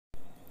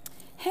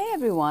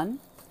everyone.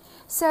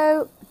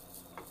 So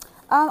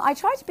I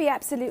try to be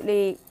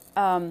absolutely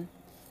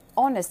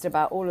honest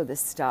about all of this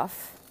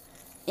stuff,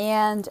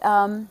 and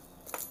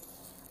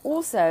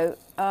also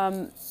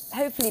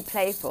hopefully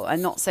playful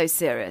and not so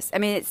serious. I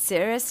mean, it's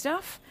serious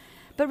stuff,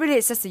 but really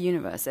it's just the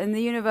universe, and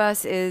the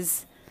universe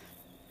is,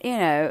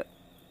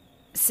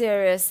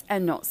 serious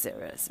and not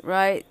serious,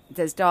 right?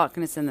 There's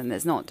darkness and then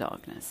there's not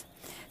darkness.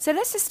 So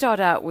let's just start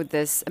out with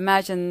this.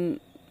 Imagine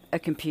a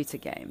computer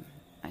game,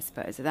 I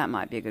suppose. So that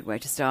might be a good way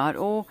to start.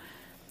 Or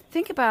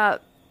think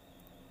about,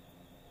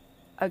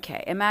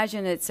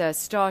 imagine it's a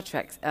Star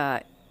Trek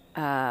a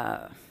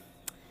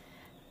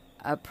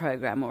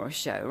program or a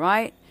show,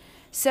 right?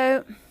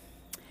 So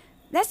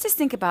let's just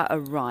think about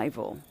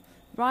Arrival,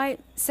 right?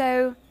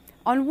 So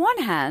on one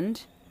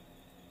hand,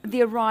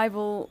 the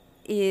arrival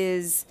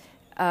is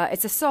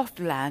it's a soft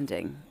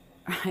landing,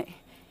 right?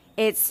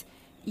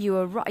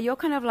 You're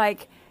kind of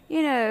like,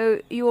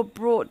 you're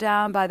brought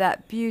down by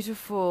that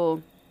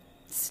beautiful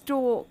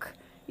stalk,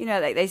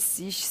 like you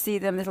see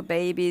them little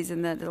babies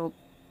in that little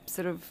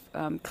sort of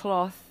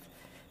cloth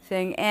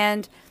thing,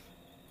 and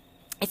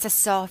it's a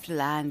soft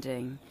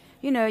landing.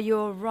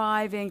 You're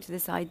arriving to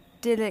this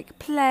idyllic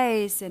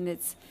place, and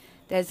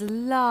there's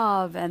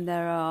love, and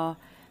there are,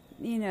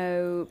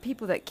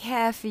 people that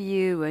care for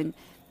you, and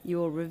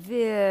you're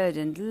revered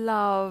and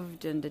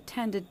loved and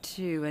attended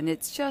to, and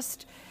it's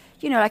just,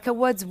 like a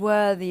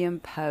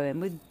Wordsworthian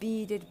poem with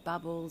beaded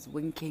bubbles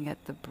winking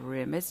at the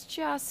brim. It's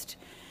just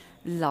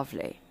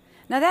lovely.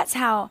 Now that's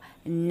how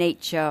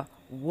nature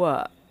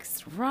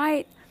works,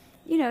 right?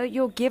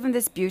 You're given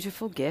this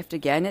beautiful gift.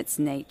 Again, it's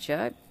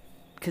nature,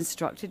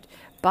 constructed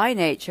by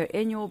nature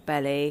in your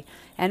belly,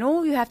 and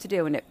all you have to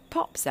do when it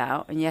pops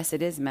out, and yes,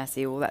 it is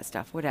messy, all that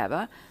stuff,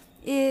 whatever,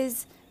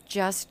 is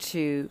just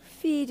to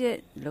feed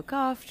it, look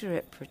after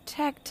it,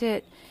 protect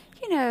it.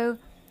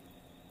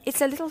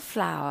 It's a little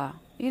flower,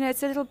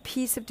 it's a little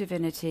piece of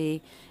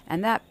divinity,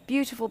 and that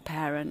beautiful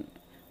parent,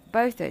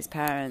 both those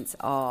parents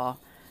are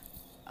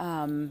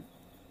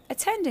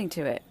attending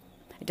to it.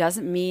 It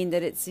doesn't mean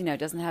that it's, there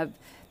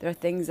are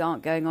things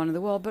aren't going on in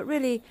the world, but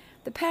really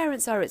the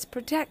parents are its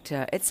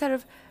protector. It's sort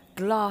of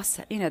glass,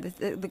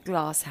 the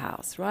glass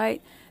house,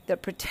 right?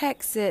 That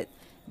protects it,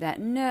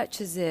 that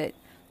nurtures it,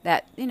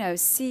 that,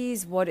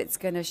 sees what it's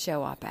going to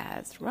show up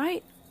as,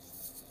 right?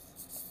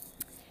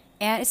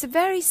 And it's a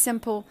very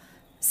simple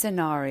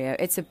scenario.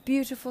 It's a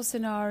beautiful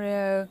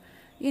scenario.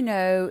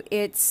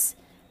 It's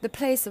the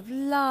place of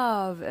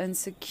love and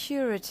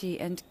security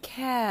and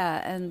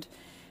care and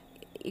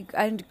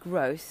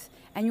growth.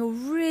 And you'll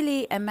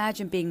really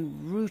imagine being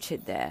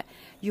rooted there.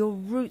 Your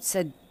roots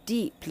are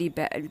deeply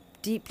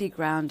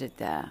grounded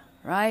there,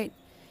 right?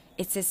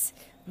 It's this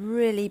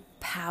really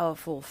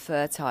powerful,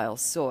 fertile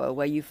soil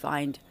where you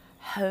find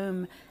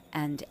home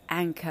and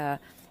anchor,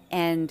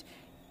 and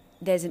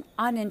there's an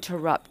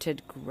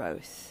uninterrupted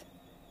growth,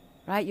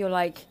 right? You're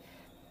like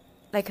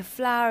a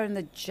flower in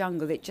the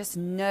jungle. It just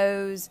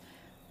knows,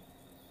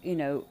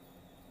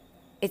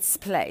 its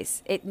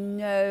place. It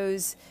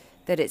knows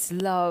that it's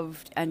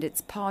loved and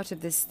it's part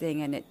of this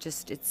thing, and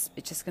it's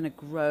just going to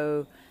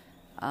grow,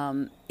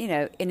 in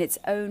its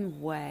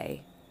own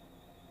way,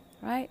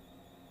 right?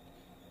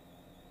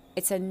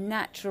 It's a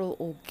natural,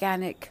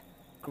 organic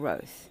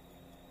growth.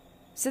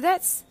 So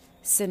that's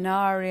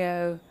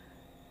scenario,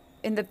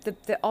 in the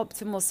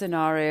optimal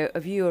scenario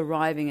of you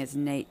arriving as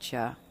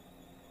nature,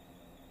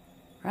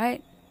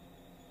 right?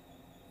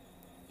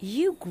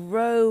 You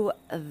grow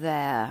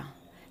there.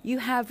 You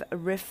have a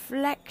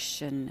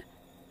reflection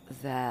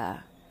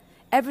there.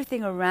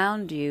 Everything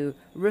around you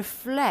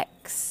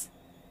reflects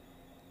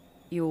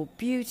your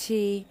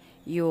beauty,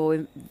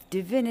 your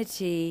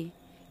divinity,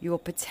 your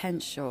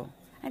potential.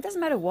 And it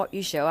doesn't matter what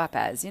you show up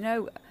as,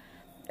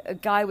 a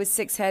guy with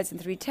 6 heads and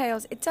 3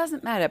 tails, it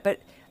doesn't matter. But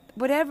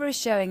whatever is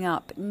showing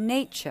up,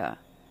 nature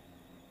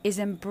is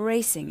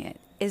embracing it,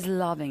 is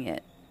loving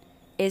it,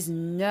 is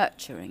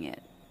nurturing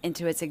it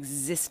into its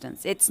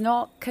existence. It's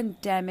not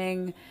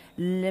condemning,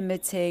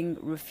 limiting,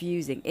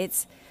 refusing.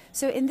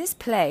 So in this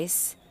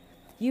place,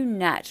 you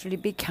naturally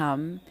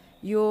become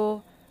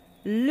your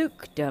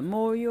Lukedom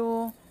or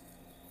your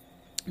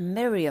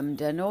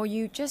Miriamdom, or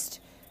you just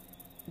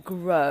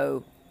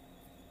grow,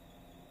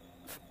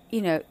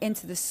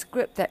 into the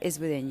script that is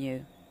within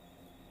you.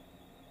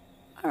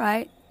 All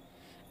right.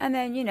 And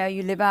then,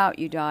 you live out,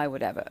 you die,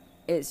 whatever.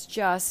 It's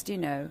just,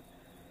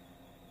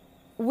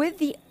 with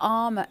the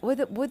armor, with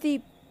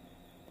the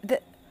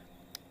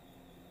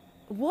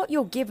what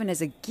you're given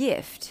as a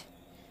gift,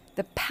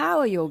 the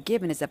power you're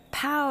given is a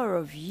power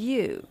of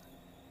you.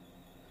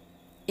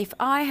 If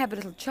I have a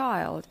little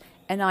child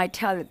and I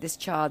tell this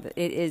child that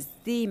it is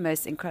the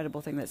most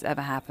incredible thing that's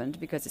ever happened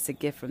because it's a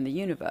gift from the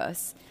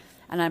universe,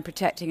 and I'm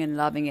protecting and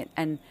loving it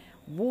and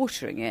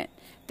watering it,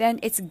 then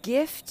its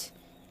gift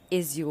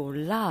is your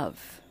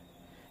love.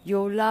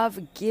 Your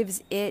love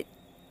gives it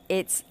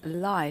its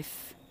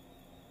life.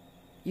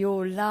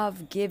 Your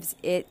love gives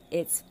it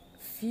its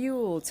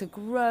fuel to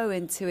grow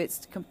into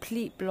its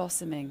complete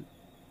blossoming.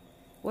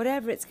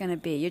 Whatever it's going to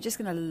be, you're just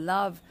going to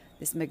love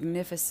this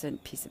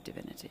magnificent piece of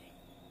divinity.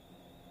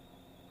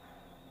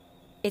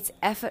 It's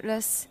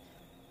effortless,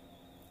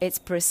 it's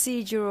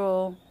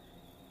procedural,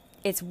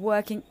 it's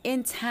working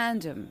in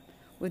tandem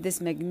with this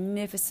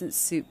magnificent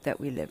soup that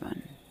we live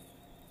on.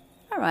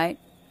 All right,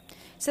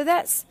 so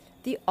that's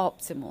the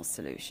optimal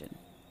solution,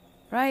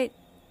 right?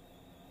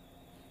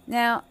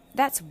 Now,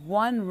 that's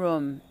one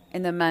room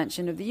in the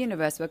mansion of the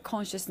universe where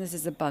consciousness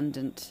is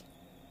abundant.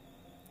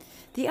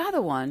 The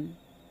other one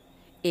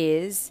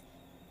is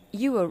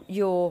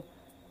you're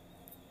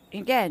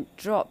again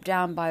dropped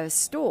down by a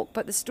stork,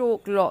 but the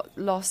stork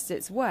lost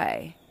its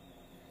way.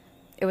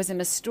 It was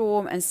in a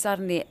storm and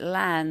suddenly it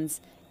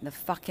lands in the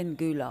fucking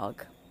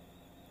gulag.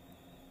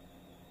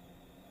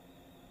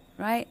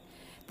 Right?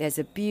 There's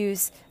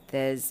abuse,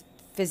 there's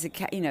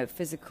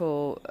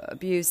physical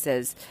abuse,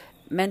 there's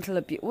mental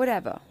abuse,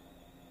 whatever.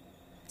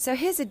 So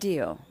here's the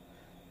deal.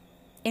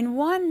 In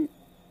one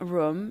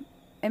room,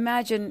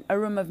 imagine a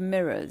room of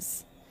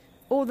mirrors.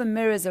 All the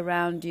mirrors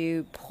around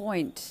you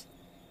point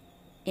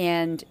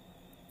and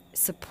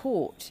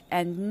support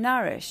and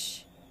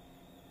nourish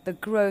the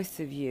growth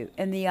of you.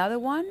 In the other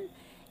one,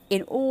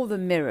 in all the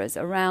mirrors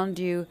around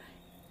you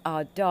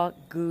are dark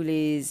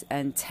ghoulies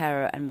and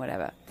terror and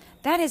whatever.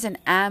 That is an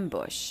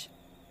ambush.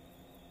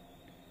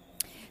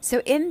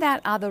 So in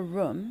that other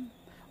room,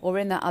 or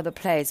in that other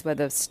place where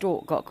the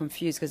stork got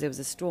confused because there was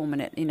a storm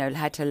and it,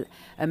 had to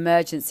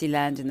emergency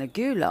land in the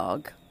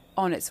gulag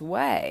on its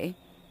way,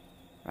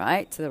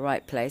 right, to the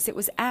right place, it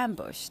was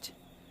ambushed.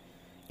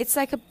 It's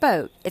like a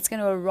boat. It's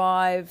going to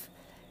arrive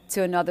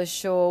to another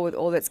shore with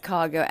all its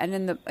cargo,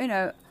 and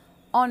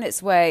on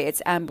its way,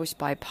 it's ambushed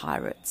by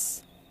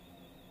pirates.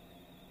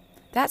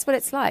 That's what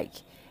it's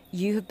like.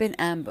 You have been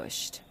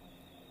ambushed.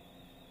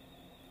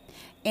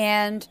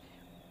 And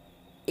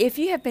if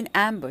you have been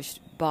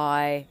ambushed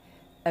by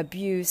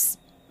abuse,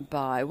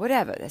 by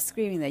whatever, they're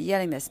screaming, they're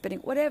yelling, they're spitting,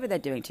 whatever they're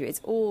doing to you,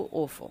 it's all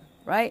awful,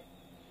 right?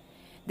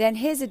 Then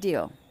here's the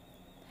deal.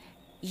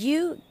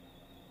 You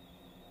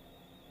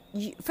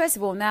first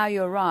of all, now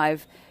you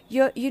arrive,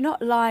 you're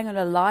not lying on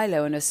a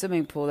lilo in a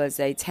swimming pool as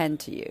they tend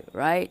to you,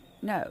 right?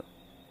 No.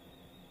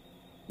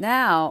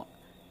 Now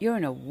you're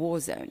in a war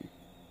zone.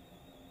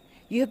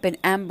 You have been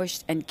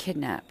ambushed and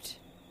kidnapped.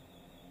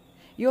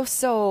 Your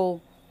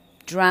soul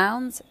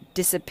drowns,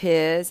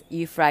 disappears,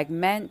 you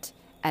fragment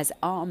as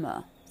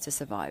armor to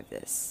survive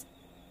this.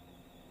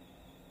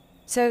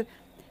 So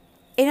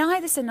in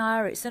either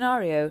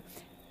scenario,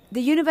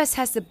 the universe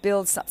has to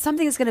build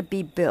something is going to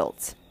be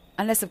built,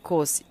 unless of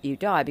course you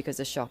die because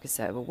the shock is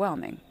so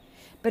overwhelming.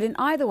 But in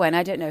either way, and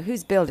I don't know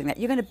who's building that,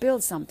 you're going to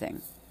build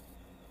something,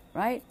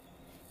 right?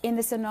 In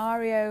the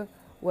scenario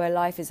where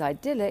life is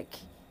idyllic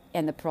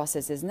and the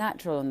process is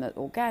natural and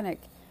organic,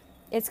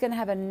 it's going to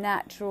have a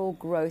natural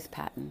growth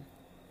pattern,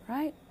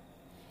 right?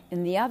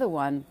 In the other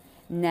one,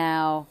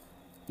 now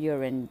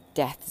you're in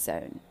death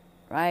zone,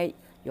 right?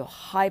 You're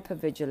hyper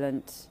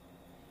vigilant.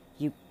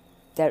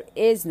 There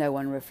is no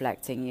one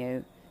reflecting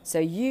you. So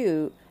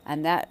you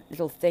and that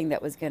little thing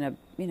that was going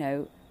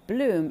to,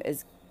 bloom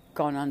is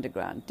gone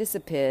underground,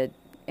 disappeared,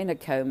 in a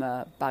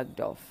coma,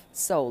 bugged off,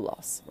 soul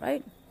loss,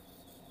 right?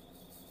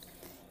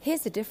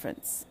 Here's the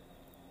difference.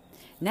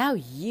 Now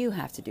you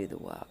have to do the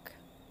work.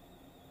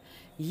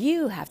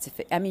 You have to,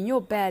 you're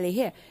barely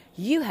here.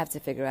 You have to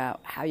figure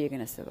out how you're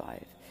going to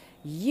survive.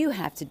 You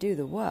have to do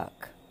the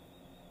work.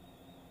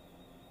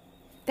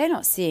 They're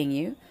not seeing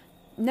you.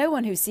 No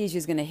one who sees you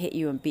is going to hit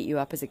you and beat you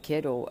up as a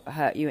kid or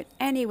hurt you in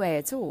any way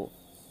at all.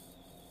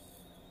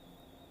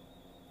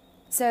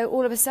 So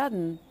all of a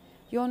sudden,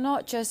 you're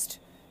not just,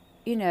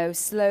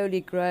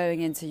 slowly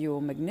growing into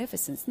your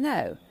magnificence.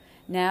 No.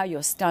 Now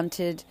you're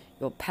stunted,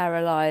 you're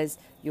paralyzed,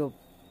 you're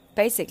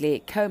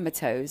basically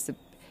comatose.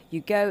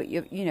 You go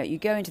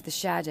into the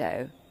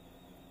shadow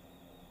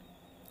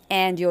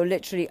and you're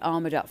literally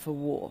armored up for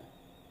war.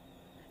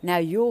 Now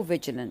you're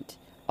vigilant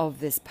of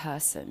this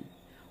person.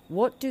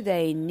 What do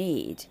they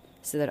need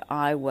so that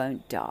I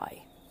won't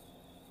die?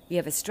 You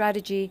have a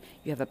strategy,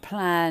 you have a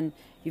plan,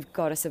 you've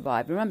got to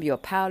survive. Remember, you're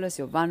powerless,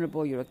 you're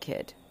vulnerable, you're a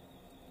kid.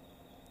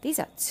 These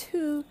are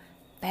two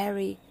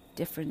very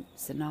different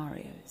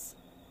scenarios.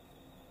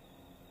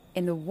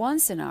 In the one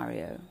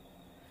scenario,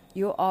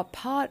 you are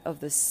part of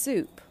the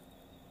soup.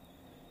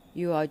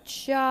 You are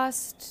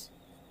just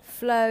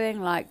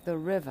flowing like the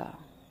river,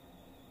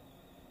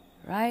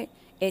 right?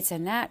 It's a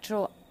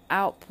natural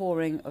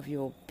outpouring of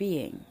your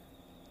being.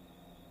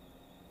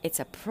 It's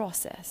a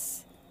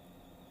process.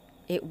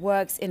 It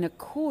works in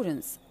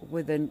accordance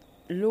with the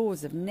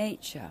laws of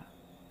nature.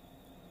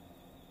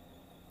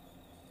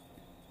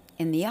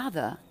 In the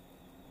other,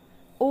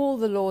 all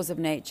the laws of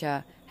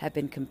nature have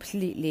been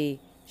completely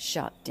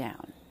shut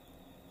down.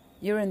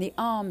 You're in the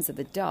arms of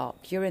the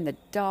dark. You're in the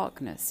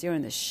darkness. You're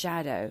in the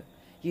shadow.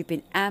 You've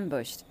been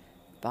ambushed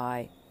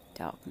by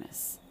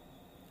darkness.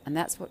 And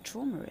that's what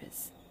trauma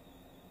is.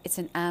 It's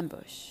an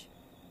ambush.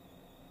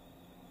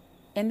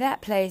 In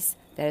that place,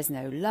 there's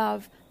no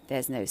love,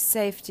 there's no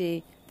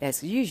safety,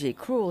 there's usually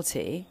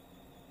cruelty.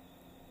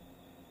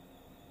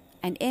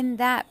 And in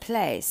that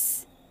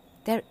place,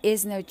 there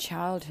is no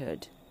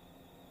childhood.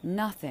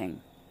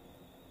 nothing.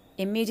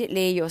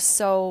 Immediately your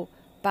soul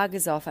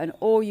buggers off and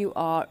all you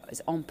are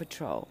is on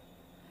patrol.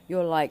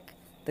 You're like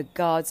the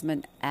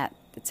guardsman at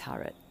the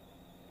turret.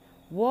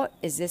 What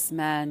is this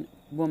man,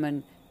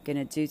 woman going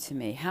to do to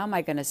me? How am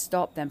I going to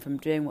stop them from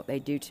doing what they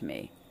do to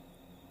me?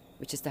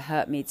 Which is to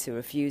hurt me, to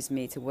refuse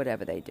me, to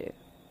whatever they do,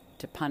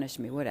 to punish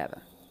me,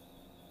 whatever.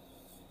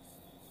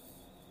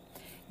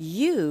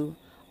 You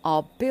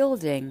are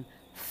building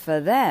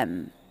for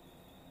them.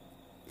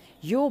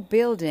 You're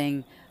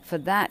building for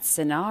that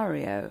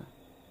scenario.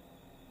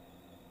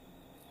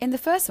 In the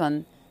first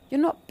one,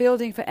 you're not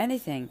building for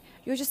anything.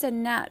 You're just a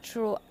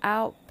natural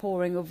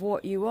outpouring of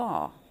what you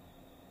are.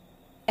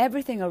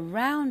 Everything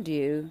around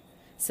you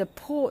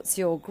supports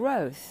your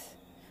growth.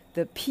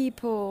 The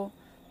people,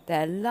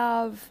 their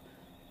love,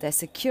 their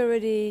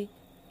security,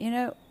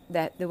 the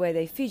way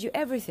they feed you,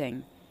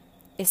 everything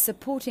is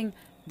supporting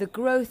the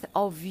growth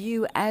of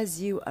you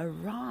as you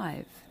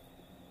arrive.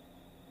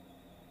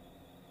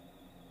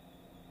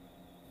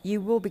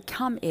 You will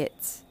become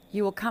it.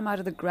 You will come out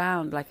of the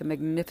ground like a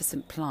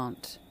magnificent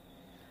plant.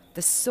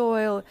 The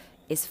soil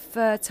is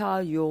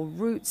fertile. Your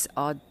roots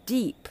are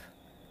deep.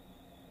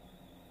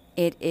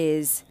 It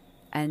is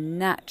a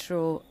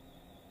natural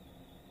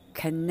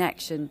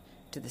connection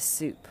to the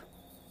soup.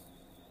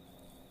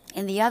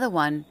 In the other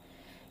one,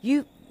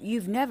 you've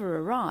never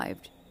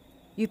arrived.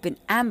 You've been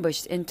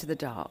ambushed into the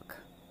dark.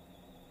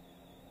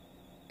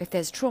 If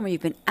there's trauma,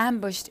 you've been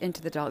ambushed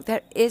into the dark.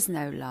 There is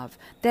no love.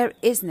 There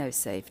is no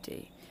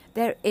safety.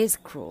 There is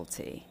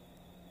cruelty.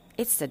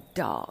 It's the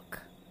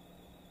dark.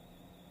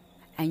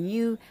 And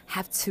you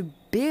have to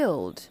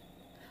build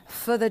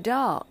for the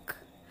dark.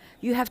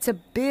 You have to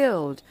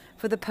build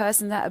for the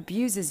person that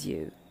abuses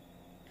you.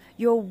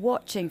 You're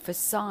watching for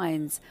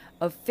signs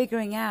of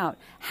figuring out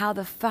how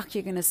the fuck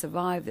you're going to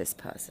survive this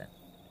person.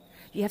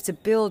 You have to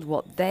build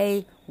what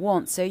they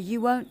want so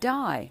you won't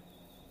die.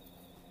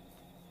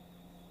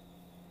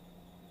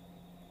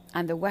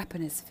 And the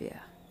weapon is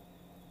fear.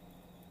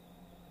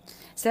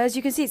 So as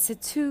you can see, it's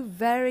two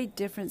very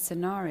different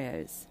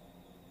scenarios.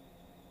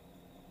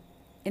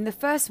 In the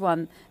first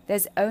one,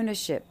 there's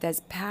ownership,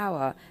 there's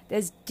power,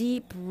 there's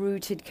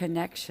deep-rooted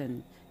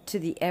connection to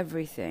the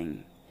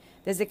everything.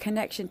 There's a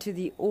connection to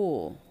the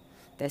all.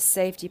 There's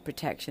safety,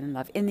 protection, and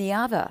love. In the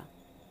other,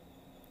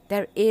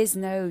 there is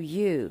no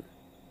you.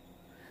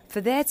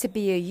 For there to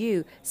be a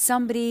you,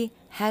 somebody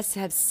has to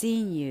have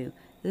seen you,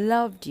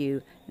 loved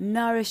you,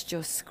 nourished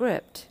your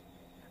script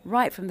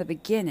right from the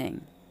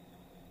beginning.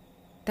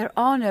 There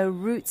are no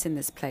roots in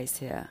this place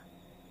here.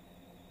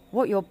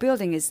 What you're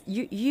building is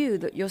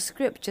that your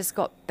script just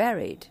got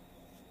buried.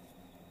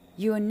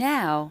 You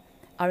now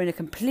are in a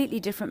completely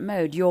different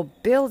mode. You're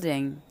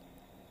building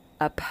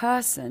a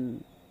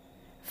person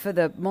for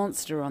the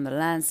monster on the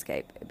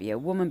landscape. Be a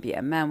woman, be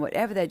a man,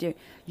 whatever they're doing.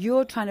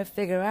 You're trying to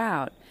figure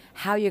out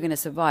how you're going to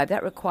survive.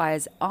 That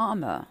requires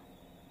armor.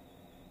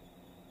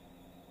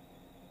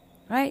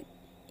 Right?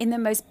 In the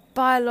most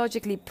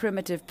biologically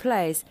primitive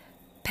place,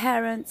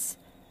 parents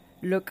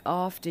look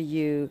after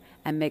you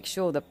and make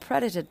sure the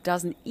predator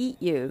doesn't eat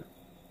you.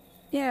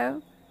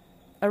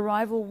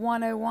 Arrival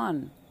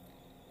 101.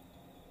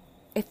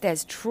 If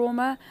there's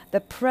trauma, the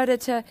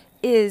predator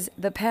is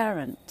the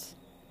parent.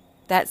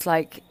 That's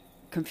like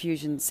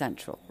confusion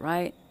central,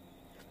 right?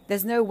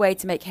 There's no way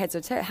to make heads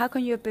or tails. How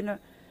can you have been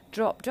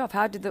dropped off?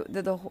 How did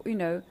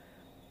that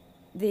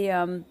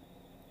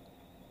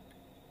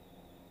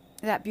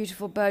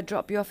beautiful bird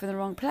drop you off in the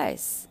wrong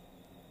place?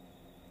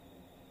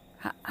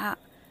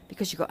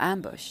 Because you got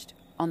ambushed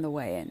on the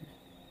way in.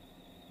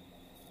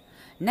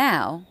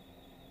 Now,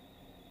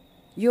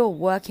 you're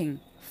working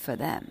for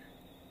them.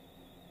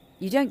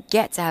 You don't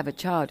get to have a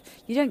child.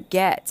 You don't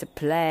get to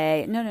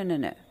play.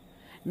 No.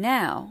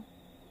 Now,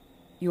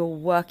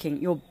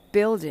 you're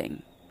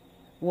building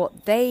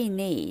what they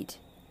need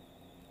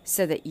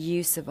so that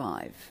you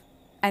survive.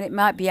 And it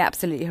might be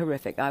absolutely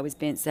horrific. I was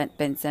been sent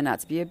out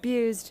to be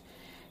abused.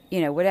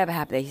 Whatever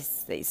happened,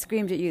 they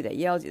screamed at you, they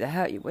yelled at you, they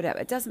hurt you, whatever.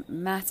 It doesn't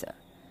matter.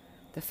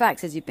 The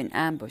fact is you've been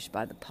ambushed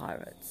by the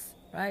pirates,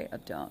 right,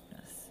 of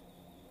darkness.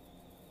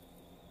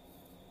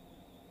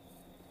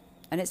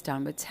 And it's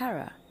done with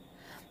terror.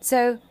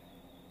 So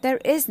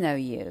there is no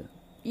you.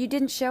 You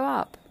didn't show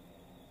up.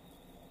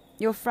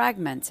 You're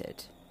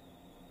fragmented.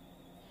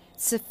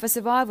 So for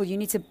survival, you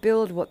need to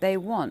build what they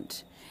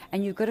want.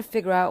 And you've got to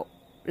figure out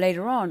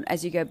later on,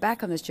 as you go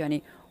back on this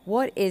journey,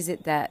 what is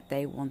it that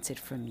they wanted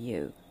from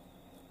you?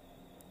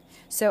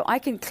 So I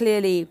can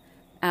clearly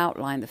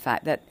outline the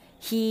fact that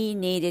he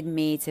needed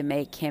me to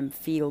make him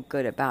feel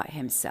good about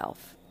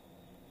himself.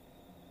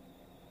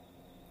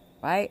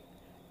 Right?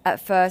 At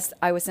first,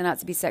 I was sent out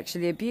to be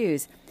sexually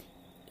abused.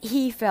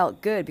 He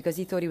felt good because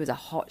he thought he was a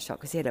hotshot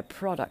because he had a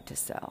product to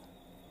sell.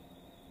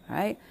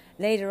 Right?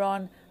 Later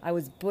on, I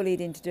was bullied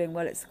into doing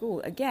well at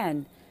school.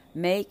 Again,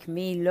 make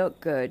me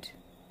look good.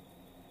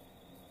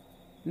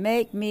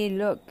 Make me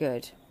look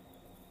good.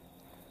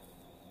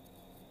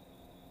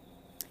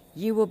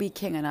 You will be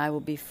king and I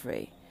will be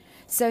free.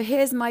 So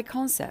here's my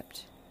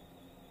concept.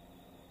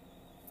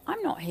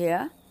 I'm not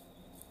here.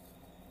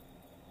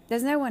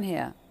 There's no one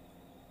here.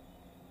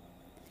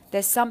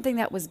 There's something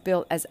that was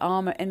built as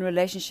armor in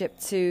relationship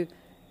to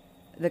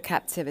the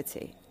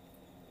captivity,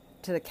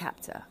 to the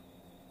captor.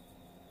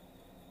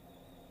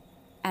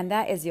 And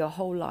that is your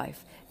whole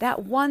life.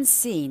 That one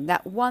scene,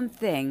 that one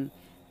thing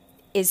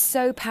is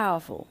so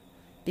powerful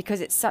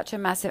because it's such a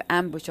massive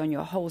ambush on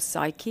your whole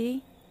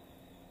psyche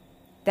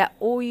that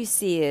all you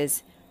see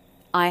is,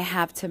 I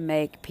have to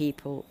make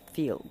people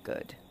feel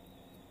good.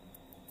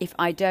 If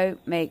I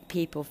don't make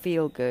people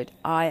feel good,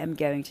 I am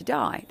going to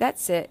die.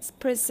 That's it. It's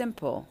pretty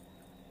simple.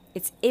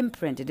 It's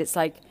imprinted. It's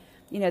like,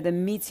 the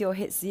meteor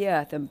hits the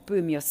earth and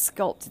boom, you're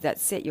sculpted.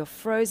 That's it. You're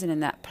frozen in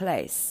that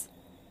place.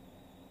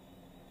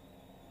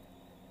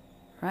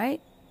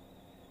 Right?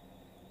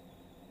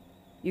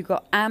 You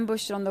got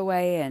ambushed on the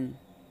way in.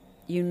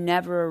 You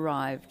never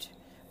arrived.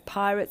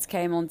 Pirates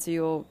came onto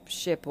your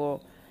ship or,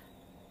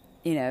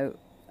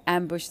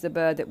 ambushed the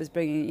bird that was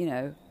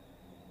bringing,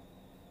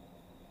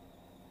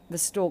 the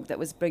stork that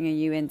was bringing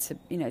you into,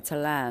 to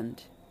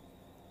land.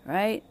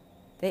 Right?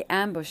 They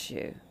ambush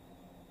you.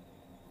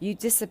 You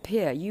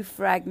disappear. You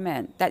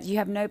fragment. That you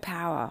have no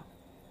power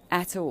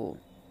at all.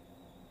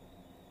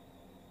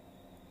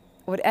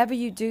 Whatever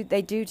they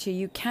do to you,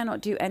 you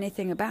cannot do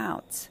anything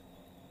about.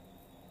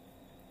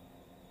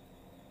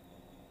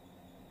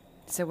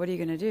 So what are you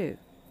going to do?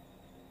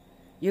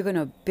 You're going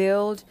to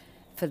build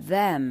for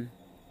them.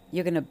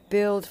 You're going to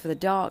build for the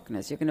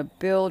darkness. You're going to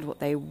build what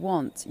they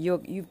want.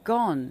 You've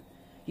gone.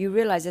 You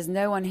realize there's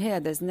no one here.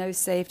 There's no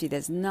safety.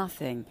 There's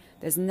nothing.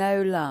 There's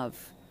no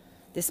love.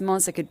 This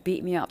monster could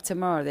beat me up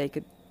tomorrow. They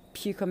could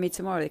puke on me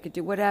tomorrow. They could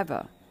do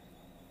whatever.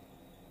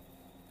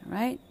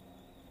 Right?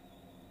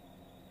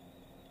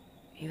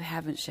 You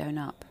haven't shown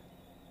up.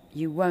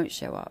 You won't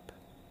show up.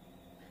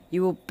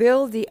 You will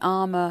build the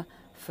armor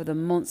for the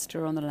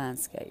monster on the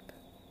landscape.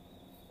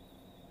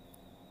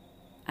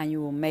 And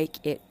you will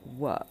make it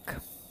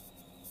work.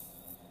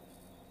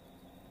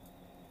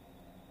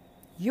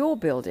 You're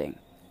building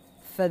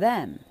for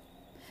them.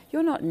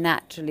 You're not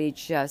naturally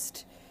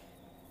just,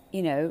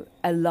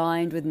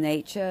 aligned with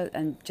nature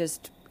and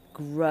just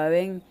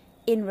growing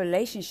in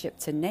relationship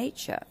to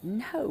nature.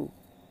 No.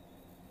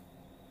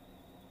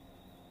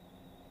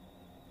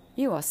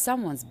 You are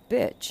someone's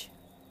bitch.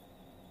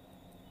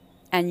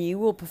 And you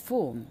will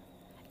perform.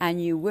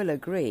 And you will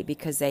agree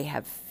because they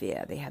have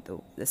fear. They have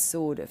the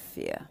sword of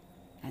fear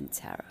and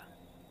terror.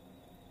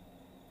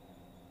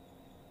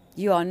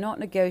 You are not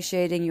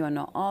negotiating. You are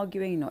not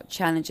arguing. You're not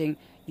challenging.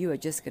 You are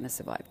just going to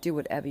survive. Do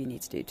whatever you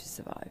need to do to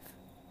survive.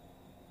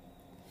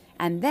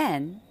 And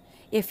then,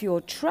 if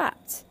you're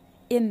trapped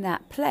in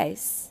that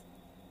place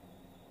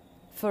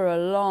for a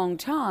long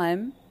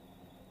time,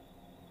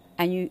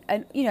 and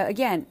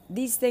again,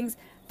 these things,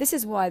 this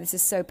is why this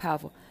is so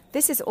powerful.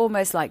 This is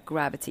almost like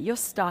gravity. You're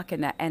stuck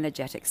in that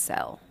energetic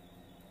cell.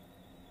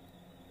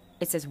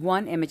 It says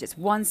one image, it's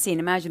one scene.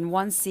 Imagine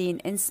one scene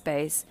in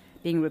space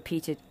being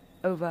repeated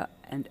over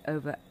and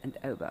over and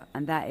over.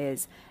 And that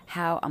is,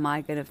 how am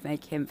I going to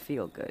make him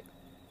feel good?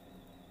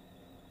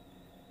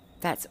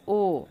 That's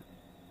all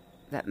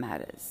that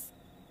matters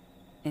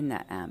in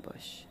that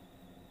ambush.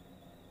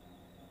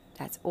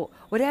 That's all.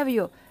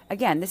 Whatever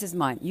again, this is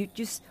mine. You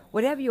just,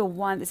 whatever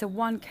it's a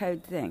one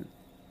code thing.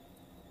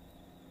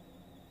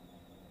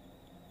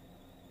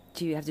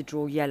 Do you have to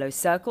draw yellow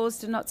circles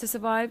to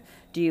survive?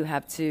 Do you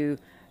have to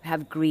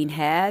have green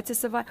hair to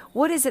survive?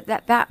 What is it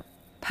that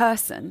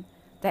person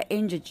that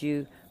injured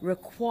you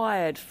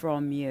required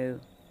from you?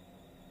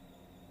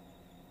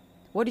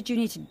 What did you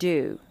need to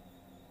do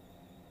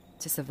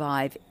to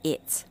survive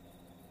it?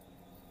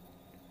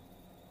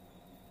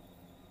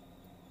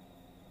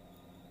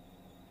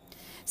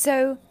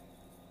 So,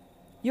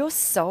 your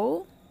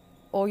soul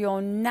or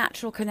your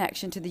natural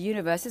connection to the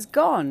universe is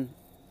gone.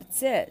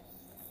 That's it.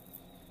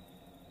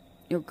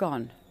 You're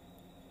gone.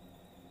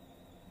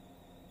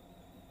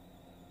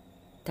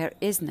 There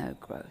is no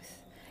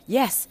growth.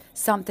 Yes,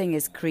 something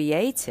is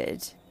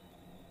created,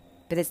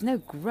 but there's no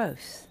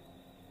growth.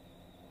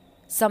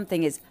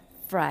 Something is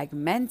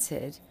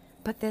fragmented,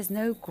 but there's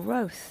no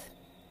growth.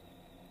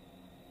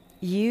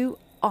 You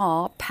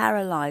are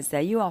paralyzed there.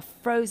 You are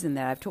frozen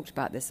there. I've talked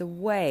about this. A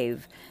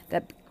wave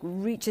that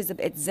reaches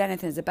its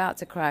zenith and is about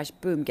to crash,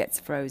 boom, gets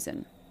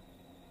frozen.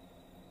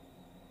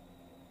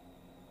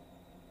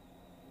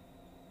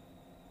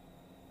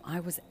 I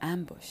was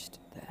ambushed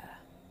there.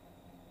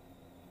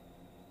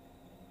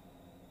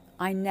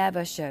 I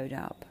never showed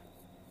up.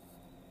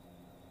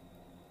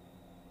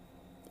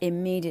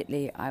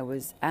 Immediately I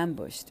was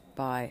ambushed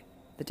by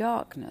the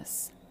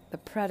darkness, the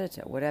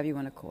predator, whatever you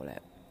want to call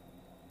it,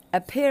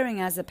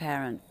 appearing as a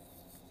parent.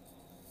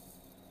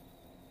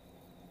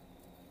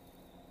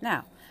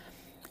 Now,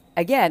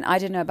 again, I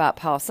didn't know about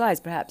past lives.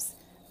 Perhaps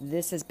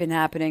this has been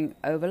happening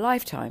over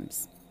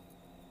lifetimes.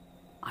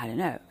 I don't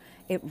know.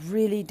 It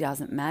really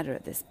doesn't matter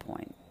at this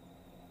point.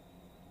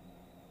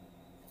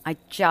 I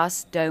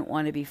just don't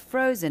want to be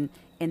frozen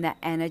in that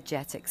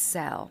energetic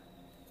cell.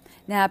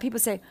 Now, people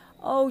say,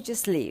 oh,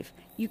 just leave.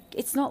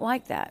 It's not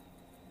like that.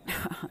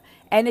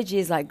 Energy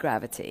is like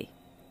gravity.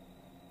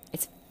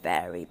 It's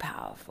very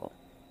powerful.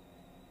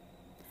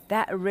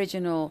 That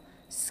original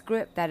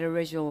script, that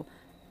original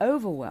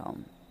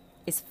overwhelm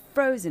is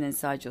frozen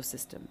inside your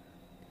system,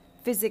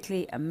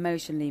 physically,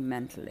 emotionally,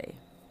 mentally.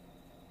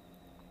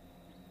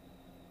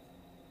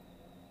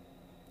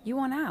 You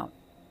want out.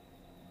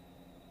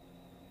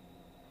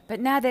 But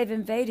now they've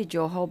invaded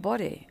your whole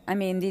body. I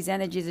mean, these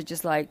energies are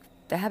just like,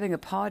 they're having a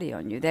party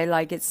on you. They're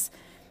like, it's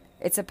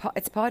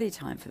party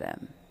time for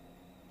them.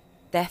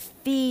 They're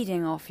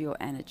feeding off your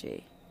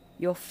energy.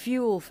 You're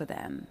fuel for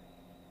them.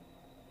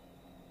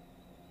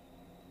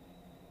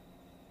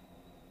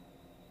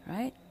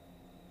 Right?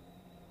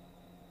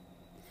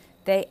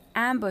 They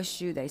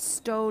ambushed you, they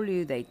stole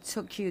you, they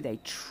took you, they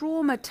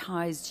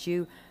traumatized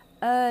you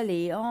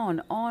early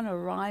on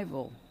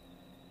arrival.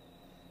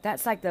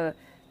 That's like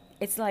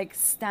it's like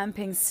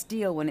stamping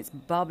steel when it's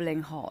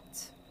bubbling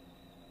hot.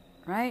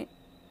 Right?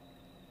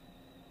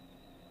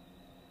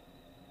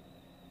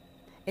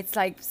 It's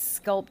like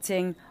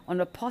sculpting on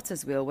a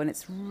potter's wheel when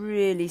it's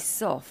really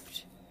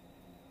soft.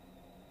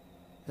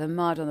 The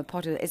mud on the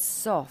potter's wheel is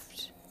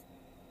soft.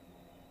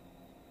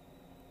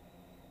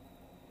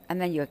 And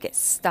then you get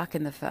stuck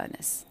in the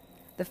furnace.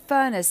 The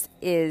furnace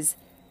is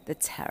the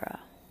terror.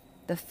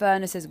 The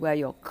furnace is where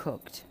you're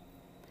cooked.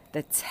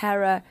 The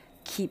terror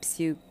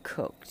keeps you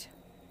cooked.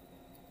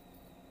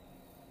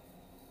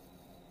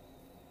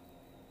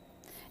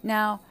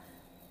 Now,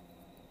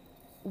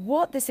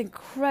 what this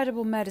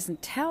incredible medicine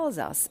tells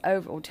us,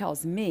 or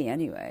tells me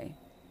anyway,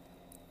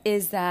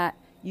 is that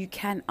you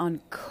can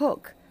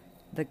uncook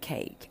the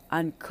cake,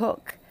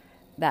 uncook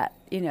that,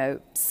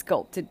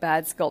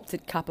 bad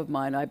sculpted cup of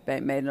mine I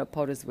made in a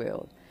potter's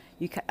wheel.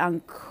 You can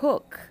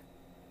uncook,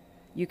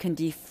 you can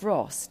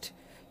defrost,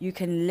 you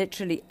can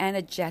literally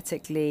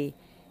energetically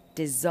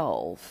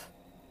dissolve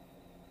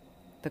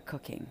the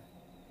cooking.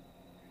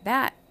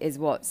 That is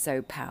what's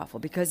so powerful,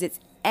 because it's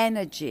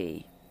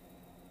energy.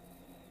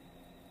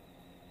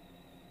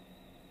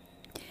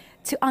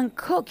 To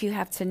uncook, you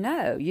have to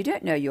know. You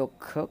don't know you're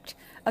cooked.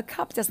 A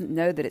cup doesn't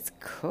know that it's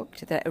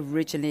cooked, that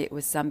originally it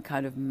was some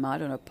kind of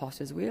mud on a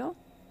potter's wheel.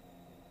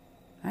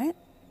 Right?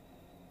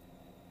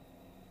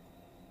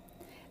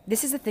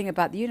 This is the thing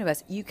about the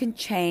universe. You can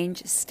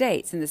change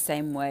states in the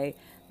same way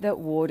that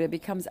water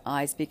becomes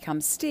ice,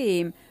 becomes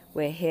steam.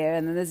 We're here,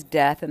 and then there's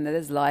death, and then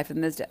there's life,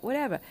 and there's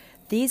whatever.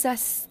 These are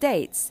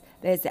states.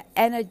 There's the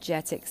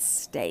energetic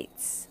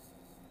states.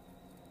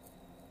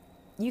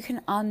 You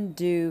can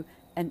undo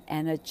an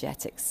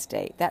energetic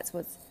state. That's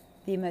what's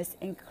the most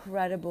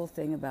incredible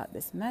thing about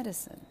this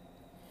medicine.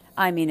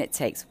 I mean, it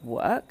takes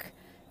work,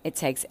 it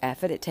takes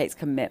effort, it takes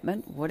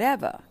commitment,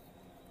 whatever.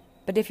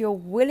 But if you're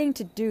willing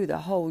to do the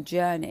whole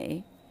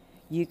journey,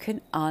 you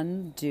can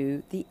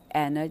undo the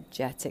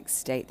energetic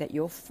state that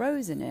you're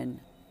frozen in.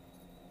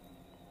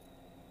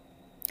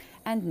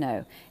 And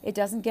no, it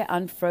doesn't get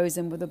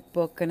unfrozen with a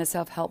book and a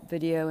self-help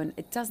video, and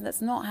it doesn't.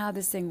 That's not how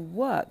this thing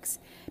works,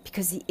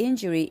 because the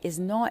injury is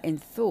not in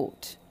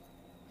thought.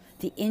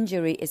 The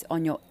injury is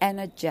on your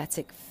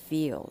energetic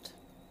field.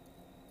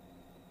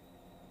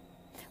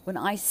 When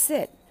I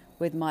sit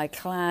with my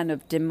clan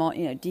of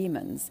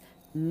demons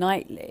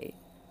nightly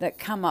that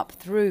come up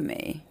through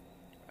me,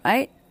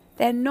 right?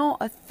 They're not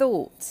a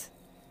thought.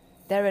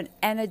 They're an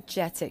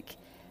energetic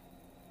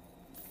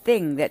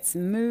thing that's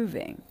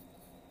moving.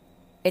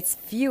 It's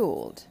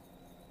fueled,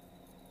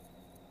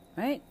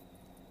 right?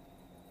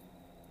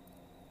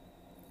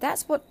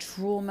 That's what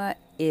trauma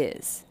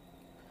is.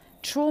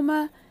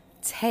 Trauma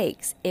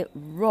it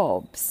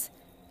robs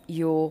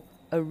your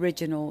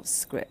original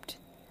script.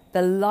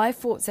 The life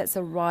force that's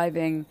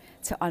arriving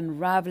to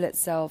unravel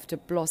itself, to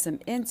blossom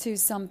into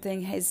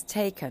something, is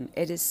taken.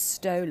 It is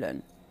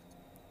stolen.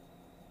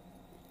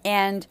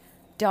 And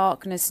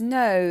darkness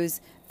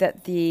knows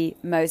that the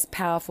most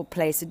powerful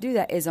place to do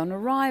that is on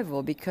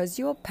arrival, because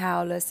you're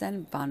powerless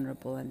and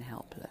vulnerable and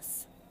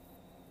helpless.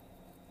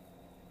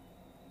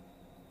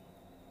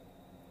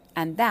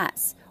 And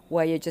that's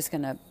where you're just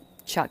going to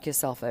chuck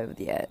yourself over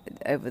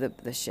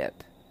the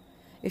ship.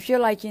 If you're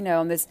like,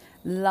 on this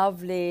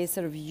lovely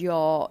sort of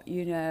yacht,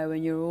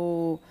 and you're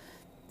all,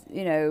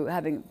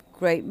 having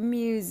great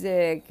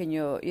music, and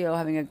you're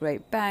having a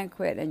great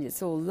banquet, and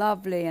it's all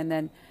lovely, and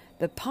then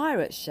the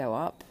pirates show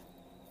up,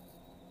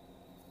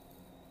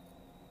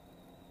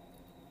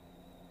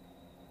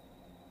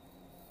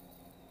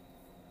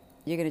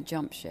 you're going to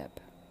jump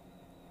ship.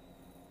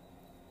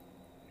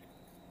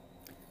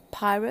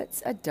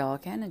 Pirates are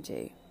dark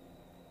energy.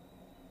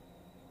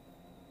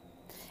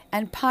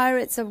 And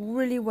pirates are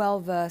really well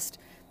versed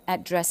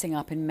at dressing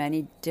up in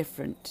many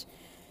different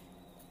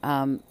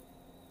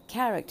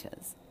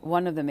characters.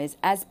 One of them is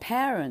as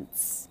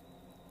parents.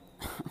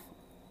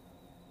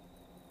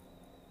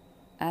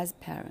 As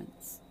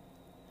parents.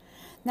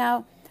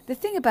 Now, the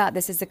thing about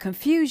this is the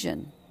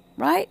confusion,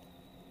 right?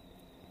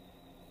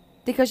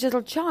 Because your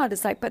little child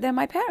is like, but they're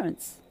my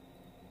parents.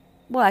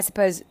 Well, I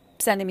suppose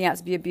sending me out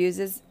to be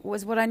abusers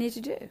was what I need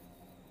to do.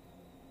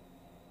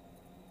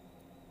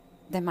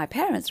 They're my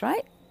parents,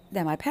 right?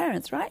 They're my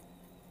parents, right?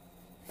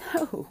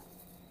 No.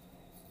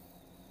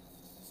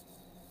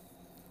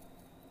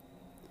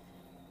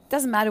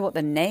 doesn't matter what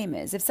the name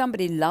is. If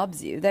somebody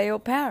loves you, they're your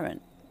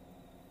parent.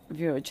 If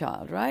you're a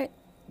child, right?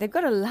 They've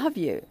got to love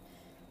you.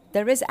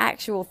 There is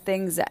actual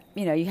things that,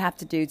 you have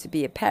to do to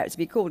be a parent, to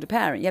be called a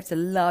parent. You have to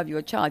love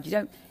your child. You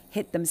don't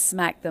hit them,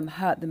 smack them,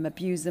 hurt them,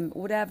 abuse them,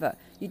 whatever.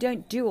 You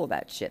don't do all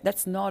that shit.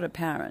 That's not a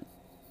parent.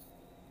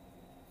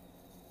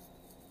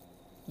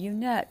 You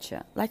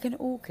nurture like an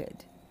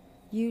orchid.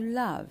 You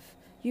love.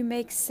 You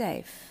make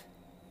safe.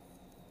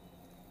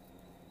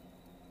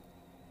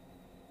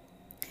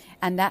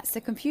 And that's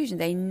the confusion.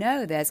 They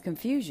know there's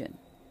confusion.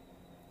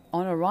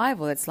 On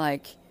arrival, it's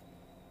like,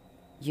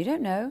 you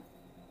don't know.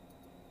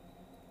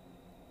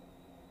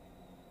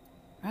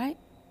 Right?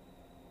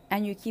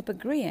 And you keep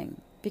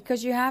agreeing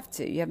because you have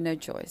to. You have no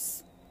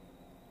choice.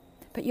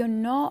 But you're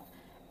not,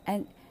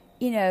 and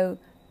you're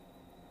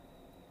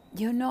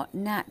not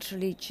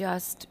naturally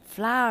just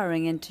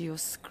flowering into your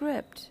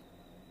script.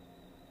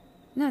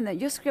 No,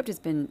 your script has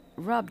been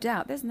rubbed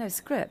out. There's no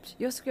script.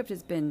 Your script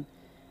has been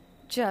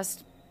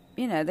just,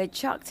 they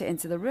chucked it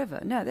into the river.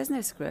 No, there's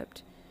no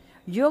script.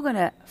 You're going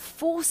to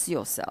force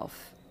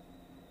yourself.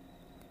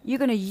 You're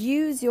going to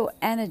use your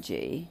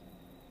energy.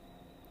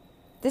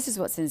 This is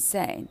what's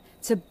insane.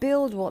 To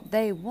build what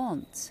they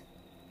want.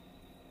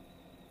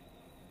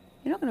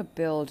 You're not going to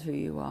build who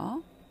you are.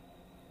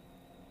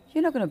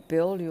 You're not going to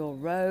build your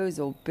rose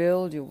or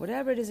build your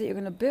whatever it is that you're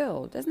going to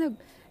build. There's no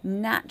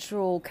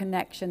natural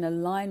connection,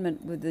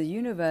 alignment with the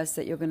universe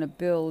that you're going to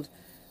build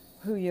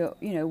who you're,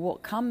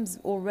 what comes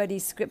already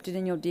scripted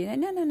in your DNA.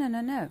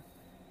 No.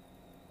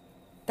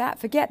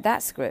 Forget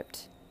that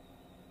script.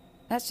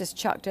 That's just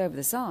chucked over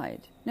the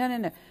side.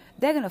 No.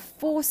 They're going to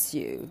force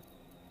you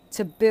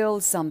to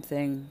build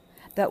something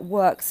that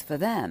works for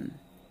them.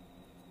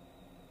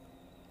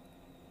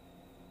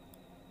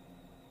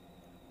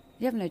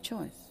 You have no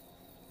choice.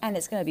 And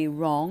it's going to be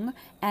wrong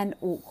and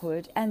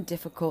awkward and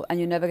difficult, and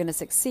you're never going to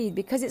succeed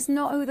because it's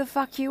not who the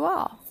fuck you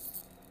are.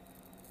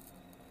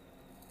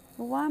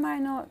 Well, why am I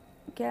not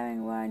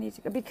going where I need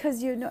to go?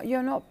 Because you're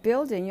not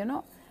building, you're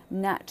not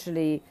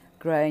naturally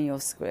growing your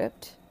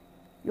script.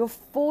 You're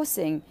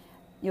forcing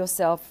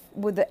yourself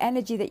with the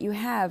energy that you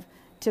have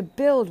to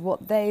build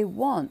what they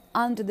want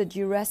under the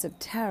duress of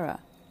terror.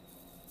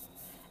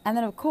 And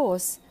then, of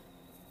course,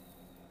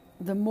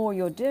 the more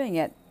you're doing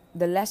it,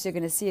 the less you're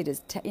going to see it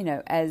as,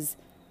 as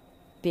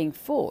being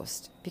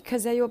forced,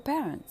 because they're your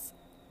parents.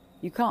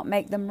 You can't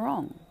make them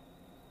wrong.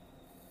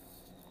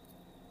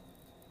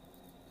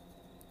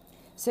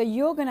 So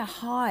you're going to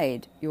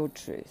hide your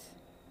truth.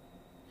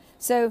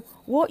 So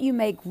what you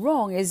make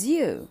wrong is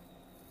you,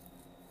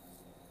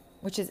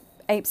 which is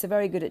apes are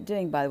very good at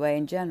doing, by the way,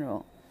 in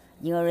general.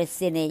 You're a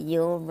sinner,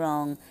 you're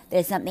wrong,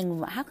 there's something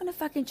wrong. How can a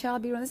fucking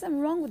child be wrong? There's nothing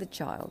wrong with a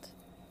child.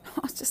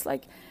 It's just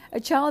like a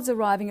child's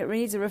arriving, it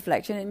needs a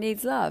reflection, it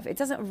needs love. It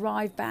doesn't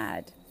arrive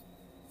bad.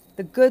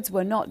 The goods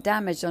were not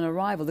damaged on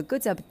arrival. The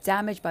goods are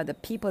damaged by the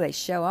people they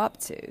show up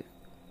to.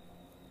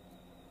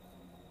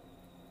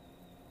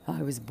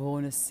 I was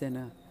born a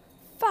sinner.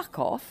 Fuck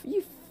off.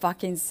 You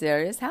fucking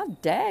serious? How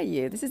dare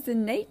you? This is the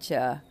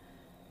nature.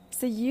 It's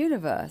the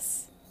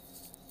universe.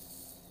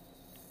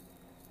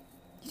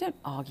 You don't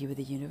argue with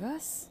the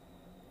universe.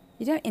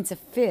 You don't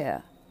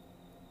interfere.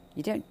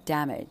 You don't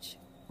damage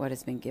what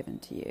has been given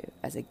to you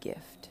as a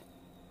gift.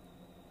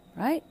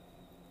 Right?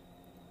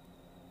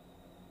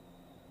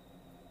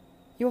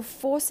 You're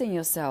forcing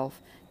yourself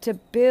to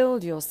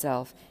build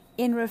yourself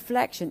in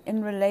reflection,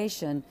 in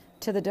relation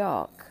to the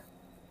dark.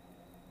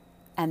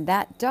 And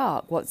that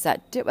dark, what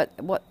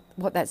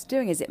that's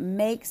doing is it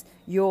makes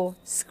your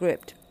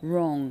script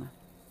wrong.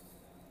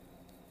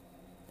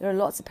 There are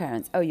lots of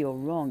parents, oh, you're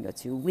wrong, you're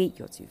too weak,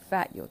 you're too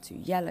fat, you're too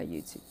yellow,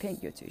 you're too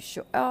pink, you're too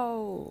short.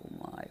 Oh,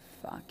 my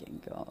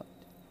fucking God.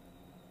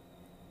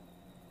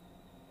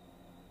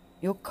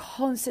 You're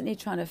constantly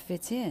trying to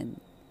fit in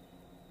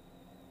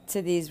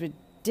to these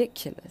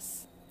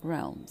ridiculous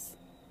realms.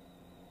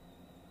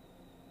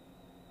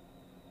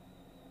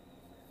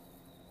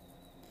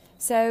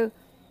 So,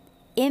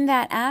 in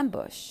that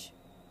ambush,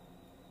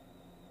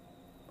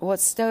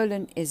 what's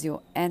stolen is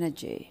your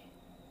energy.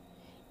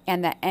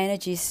 And that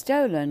energy is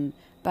stolen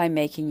by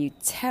making you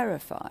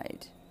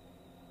terrified.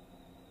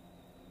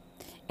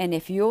 And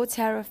if you're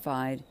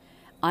terrified,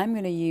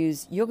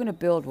 you're going to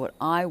build what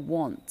I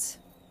want.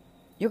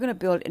 You're going to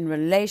build in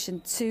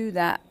relation to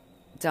that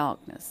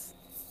darkness,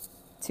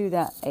 to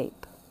that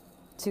ape,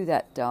 to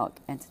that dark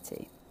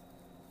entity.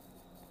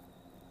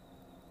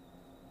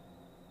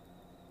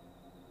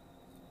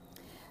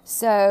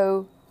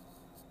 So,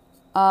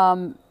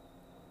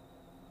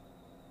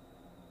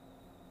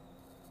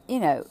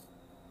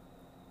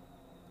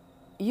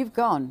 you've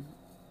gone.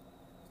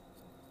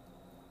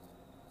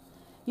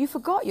 You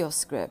forgot your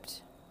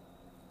script.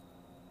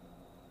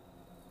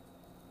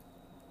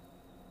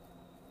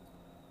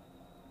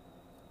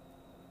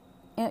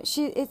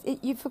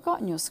 You've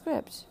forgotten your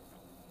script.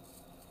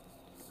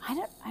 I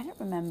don't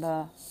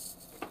remember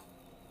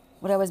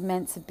what I was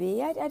meant to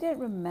be. I don't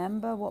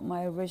remember what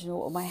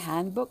my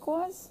handbook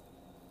was.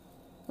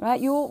 Right?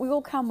 We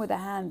all come with a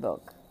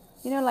handbook.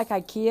 Like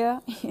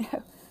IKEA,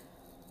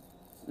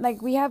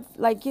 like we have,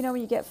 like, you know,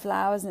 when you get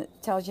flowers and it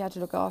tells you how to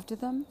look after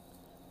them,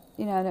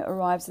 you know, and it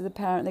arrives to the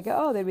parent, they go,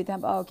 oh, they read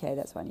them, oh, okay,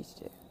 that's what I need to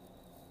do.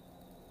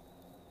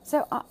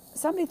 So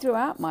somebody threw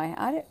out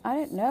I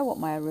don't know what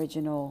my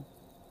original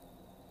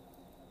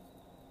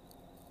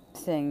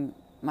thing,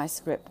 my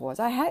script was.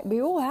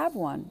 We all have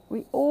one.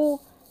 We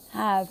all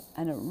have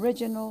an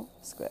original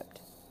script.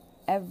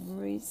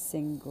 Every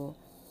single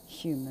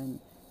human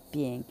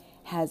being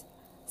has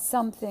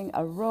something,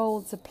 a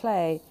role to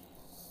play,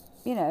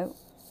 you know,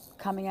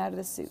 coming out of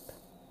the soup.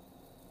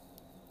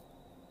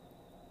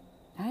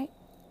 Right?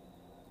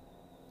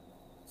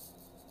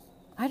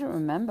 I don't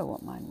remember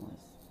what mine was.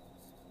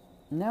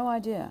 No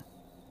idea.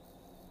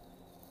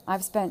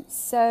 I've spent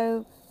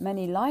so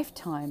many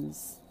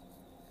lifetimes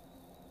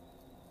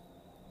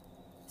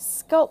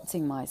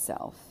sculpting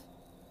myself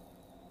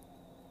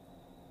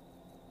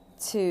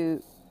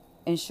to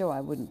ensure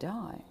I wouldn't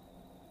die.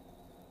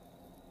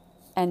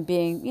 And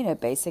being, you know,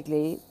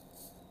 basically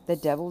the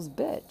devil's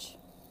bitch.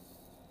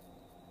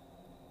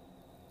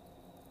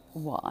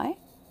 Why?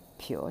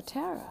 Pure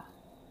terror.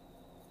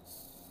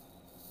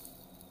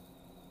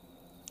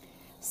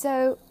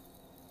 So,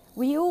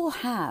 we all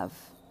have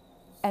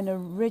an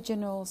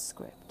original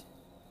script.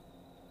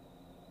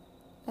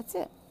 That's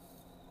it.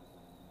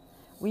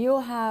 We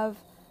all have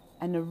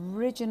an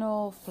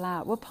original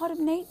flower. We're part of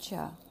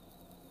nature,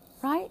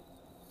 right?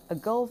 A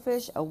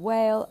goldfish, a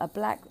whale, a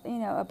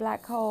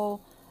black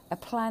hole, a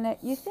planet.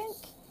 You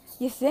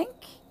think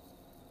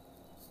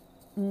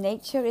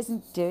nature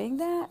isn't doing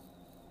that?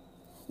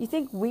 You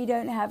think we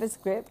don't have a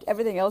script?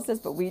 Everything else does,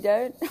 but we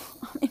don't? I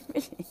mean,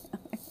 really?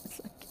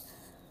 It's like,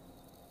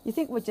 you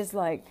think we're just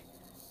like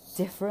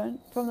different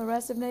from the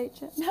rest of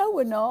nature? No,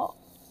 we're not.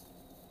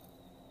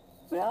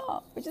 We're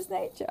not. We're just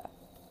nature.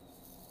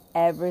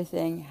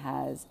 Everything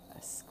has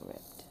a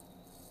script.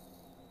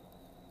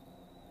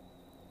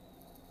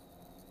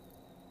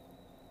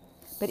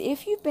 But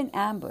if you've been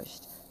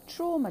ambushed,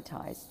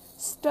 traumatized,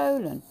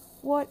 stolen,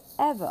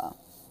 whatever,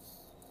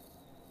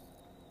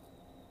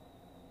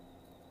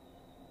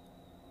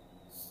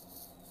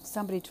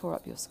 somebody tore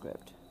up your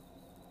script.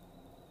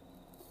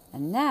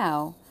 And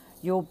now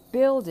you're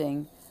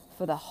building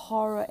for the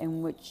horror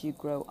in which you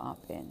grow up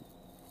in.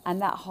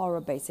 And that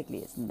horror basically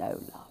is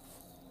no love.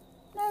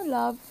 No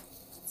love.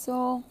 That's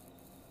all.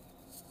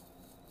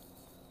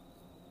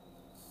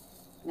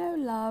 No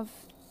love.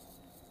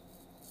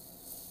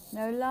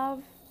 No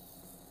love.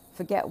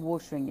 Forget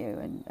watering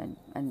you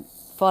and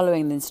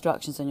following the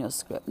instructions on your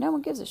script. No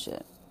one gives a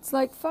shit. It's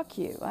like, fuck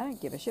you. I don't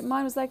give a shit.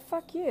 Mine was like,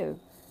 fuck you.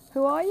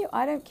 Who are you?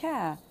 I don't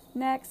care.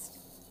 Next.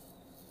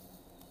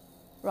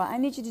 Right, I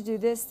need you to do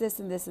this, this,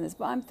 and this, and this.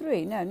 But I'm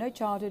 3. No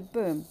childhood.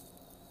 Boom.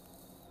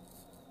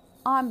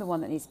 I'm the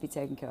one that needs to be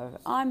taken care of.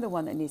 I'm the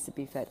one that needs to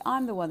be fed.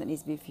 I'm the one that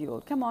needs to be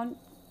fueled. Come on.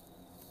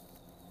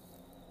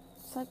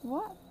 It's like,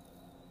 what?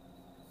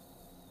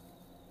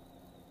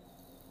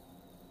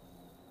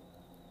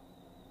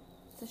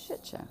 It's a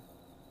shit show.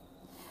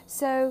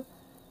 So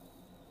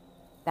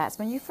that's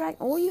when you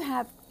all you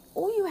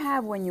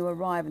have when you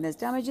arrive and there's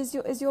damage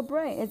is your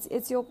brain.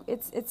 It's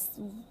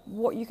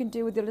what you can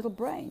do with your little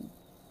brain.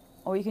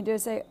 All you can do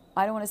is say,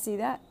 I don't want to see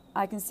that.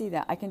 I can see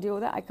that. I can deal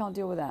with that. I can't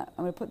deal with that.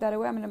 I'm going to put that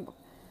away.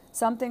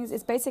 Some things,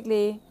 it's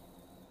basically,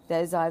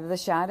 there's either the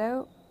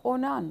shadow or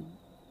none.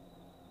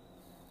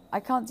 I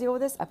can't deal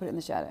with this. I put it in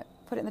the shadow.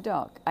 Put it in the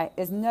dark.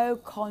 There's no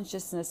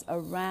consciousness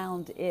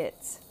around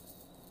it.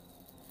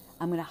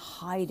 I'm going to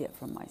hide it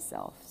from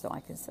myself so I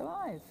can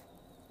survive.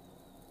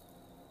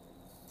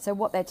 So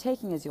what they're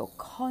taking is your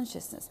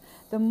consciousness.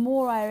 The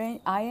more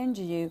I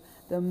injure you,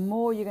 the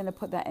more you're going to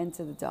put that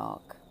into the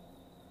dark.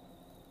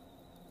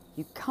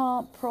 You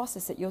can't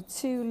process it. You're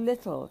too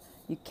little.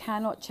 You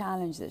cannot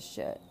challenge this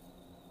shit.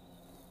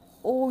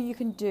 All you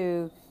can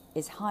do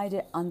is hide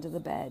it under the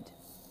bed.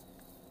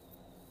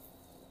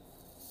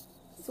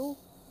 That's all.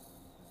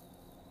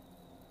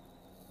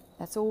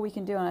 That's all we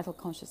can do in our little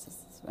consciousness,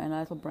 in our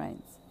little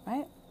brains,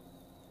 right?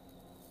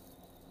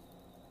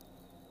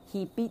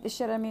 He beat the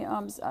shit out of me,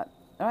 arms up.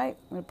 All right,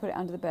 I'm going to put it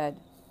under the bed.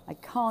 I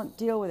can't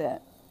deal with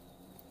it.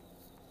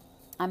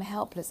 I'm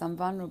helpless. I'm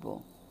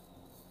vulnerable.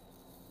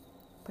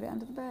 Put it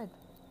under the bed.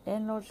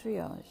 In-law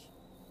triage.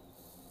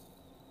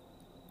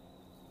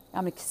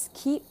 I'm going to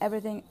keep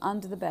everything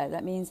under the bed.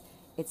 That means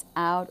it's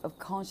out of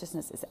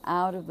consciousness. It's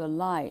out of the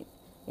light.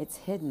 It's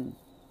hidden.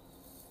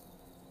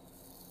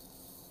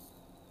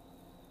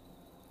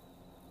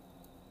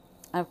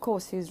 And of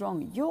course, who's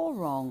wrong? You're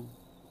wrong.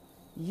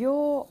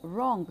 You're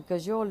wrong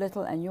because you're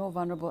little and you're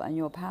vulnerable and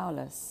you're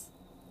powerless.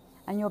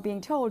 And you're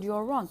being told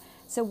you're wrong.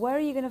 So where are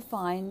you going to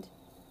find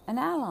an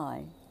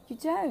ally? You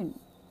don't.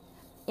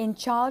 In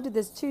childhood,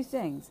 there's 2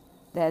 things.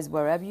 There's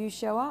wherever you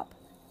show up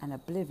and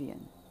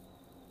oblivion.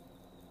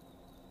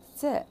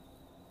 That's it.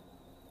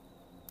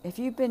 If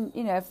you've been,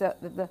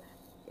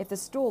 if the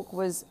stork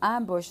was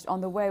ambushed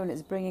on the way when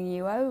it's bringing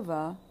you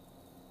over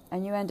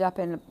and you end up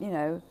in,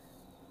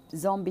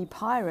 zombie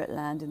pirate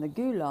land in the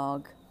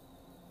gulag,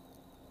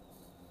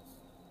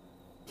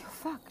 you're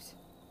fucked.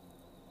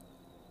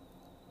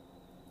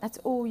 That's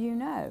all you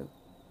know.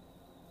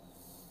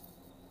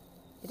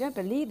 You don't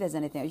believe there's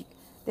anything.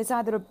 There's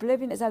either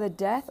oblivion, it's either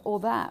death or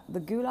that, the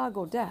gulag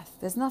or death.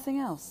 There's nothing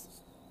else.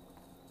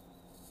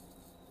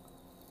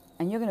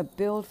 And you're going to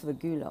build for the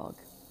gulag.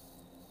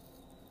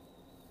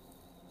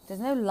 There's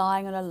no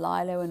lying on a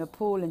lilo in a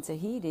pool in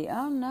Tahiti.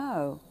 Oh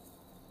no.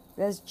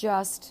 There's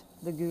just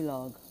the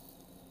gulag.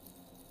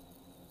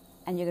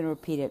 And you're going to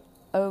repeat it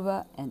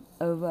over and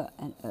over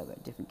and over.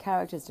 Different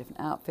characters, different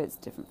outfits,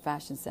 different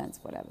fashion sense,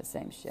 whatever.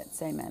 Same shit,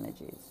 same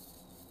energies.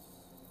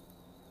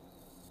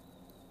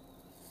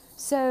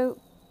 So,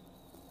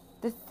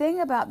 the thing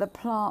about the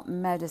plant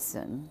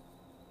medicine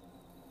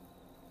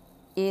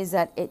is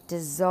that it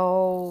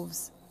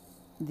dissolves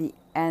the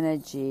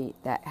energy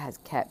that has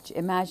kept you.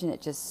 Imagine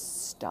it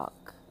just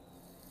stuck.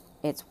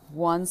 It's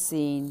one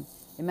scene.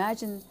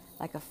 Imagine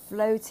like a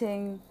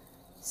floating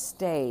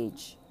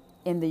stage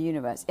in the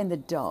universe, in the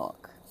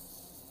dark.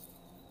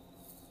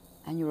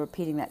 And you're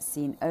repeating that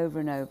scene over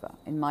and over.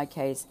 In my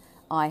case,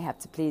 I have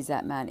to please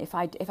that man. If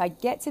I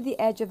get to the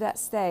edge of that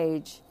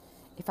stage,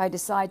 if I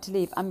decide to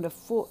leave, I'm going to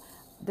fall.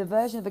 The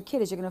version of a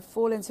kid is you're going to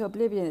fall into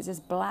oblivion. It's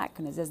just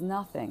blackness. There's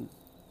nothing.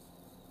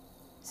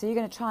 So you're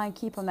going to try and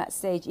keep on that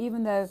stage,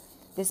 even though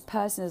this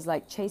person is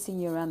like chasing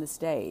you around the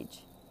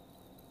stage.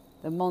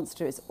 The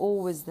monster is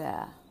always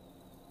there.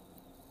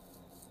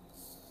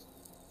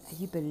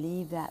 You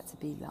believe that to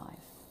be life.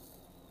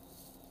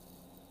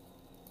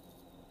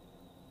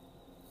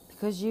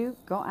 Because you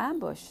got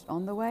ambushed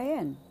on the way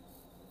in.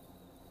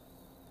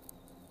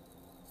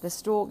 The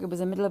stork, it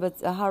was in the middle of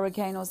a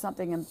hurricane or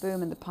something, and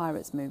boom, and the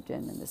pirates moved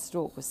in, and the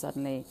stork was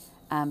suddenly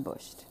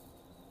ambushed.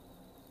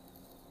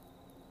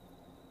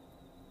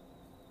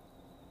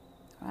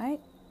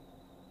 Right?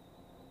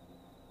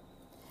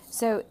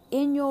 So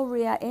in your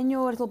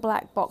little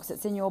black box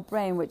that's in your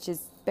brain, which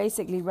is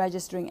basically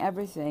registering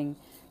everything,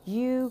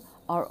 you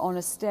are on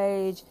a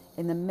stage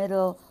in the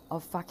middle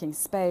of fucking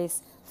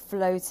space,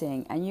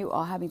 floating, and you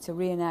are having to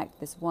reenact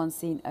this one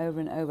scene over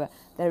and over.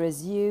 There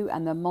is you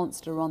and the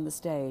monster on the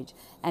stage,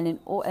 and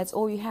that's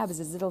all you have is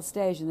this little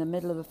stage in the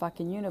middle of the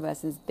fucking universe,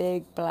 this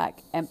big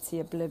black empty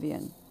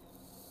oblivion.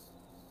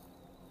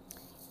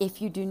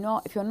 If you're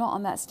not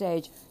on that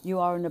stage, you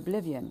are in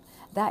oblivion.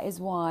 That is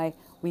why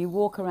we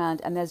walk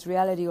around and there's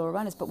reality all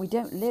around us, but we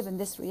don't live in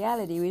this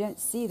reality. We don't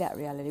see that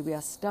reality. We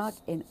are stuck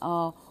in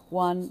our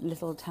one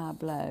little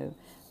tableau,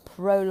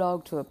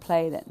 prologue to a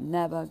play that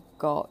never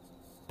got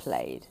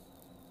played.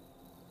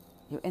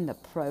 You're in the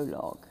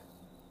prologue.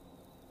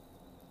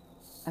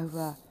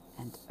 Over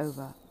and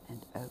over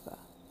and over.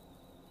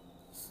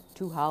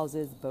 Two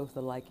houses, both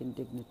alike in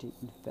dignity,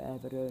 and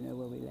forever know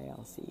where we lay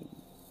our scene.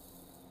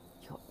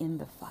 You're in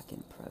the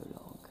fucking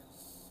prologue.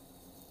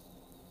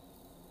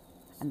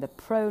 And the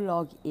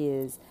prologue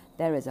is,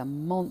 there is a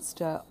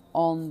monster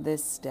on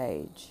this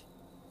stage.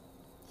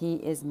 He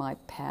is my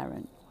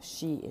parent.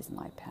 She is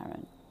my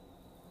parent.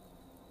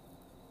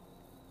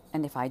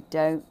 And if I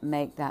don't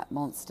make that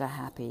monster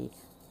happy,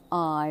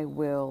 I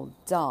will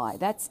die.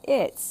 That's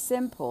it.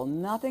 Simple.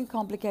 Nothing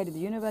complicated. The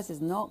universe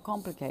is not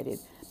complicated.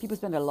 People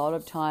spend a lot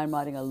of time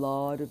writing a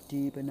lot of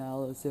deep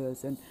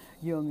analysis and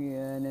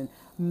Jungian and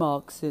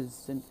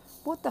Marxist and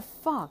what the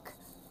fuck?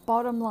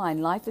 Bottom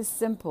line, life is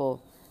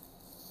simple.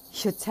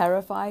 You're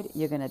terrified,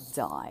 you're going to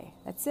die.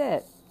 That's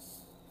it.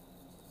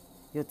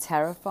 You're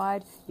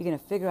terrified, you're going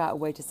to figure out a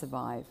way to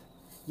survive.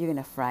 You're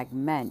going to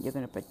fragment. You're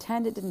going to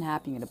pretend it didn't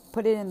happen. You're going to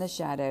put it in the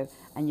shadow,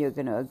 and you're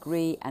going to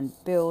agree and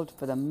build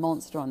for the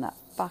monster on that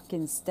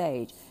fucking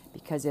stage,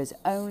 because there's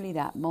only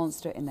that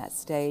monster in that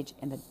stage,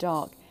 in the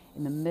dark,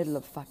 in the middle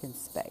of fucking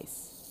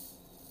space.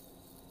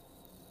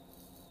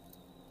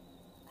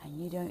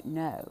 And you don't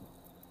know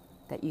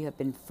that you have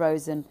been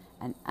frozen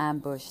and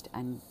ambushed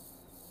and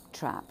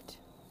trapped.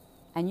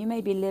 And you may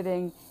be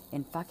living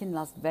in fucking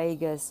Las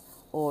Vegas,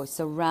 or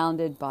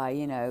surrounded by,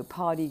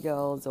 party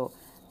girls, or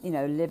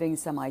living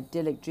some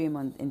idyllic dream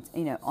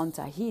on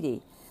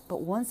Tahiti.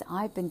 But once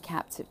I've been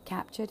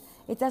captured,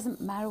 it doesn't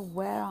matter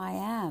where I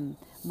am.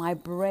 My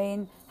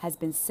brain has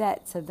been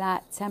set to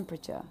that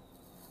temperature.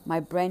 My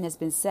brain has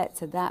been set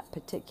to that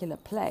particular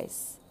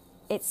place.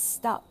 It's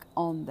stuck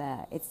on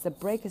there. It's the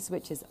breaker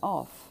switch is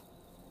off,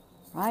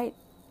 right?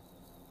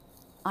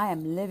 I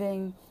am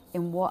living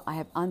in what I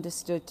have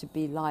understood to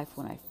be life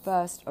when I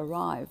first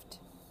arrived.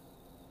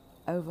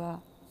 Over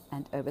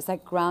and over. It's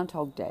like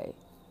Groundhog Day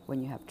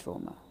when you have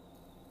trauma.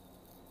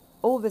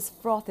 All this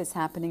froth is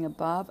happening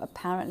above,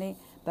 apparently,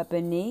 but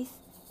beneath,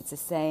 it's the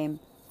same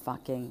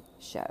fucking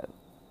show.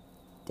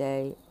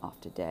 Day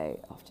after day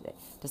after day.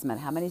 Doesn't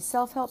matter how many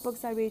self-help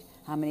books I read,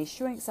 how many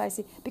shrinks I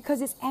see,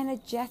 because it's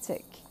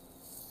energetic.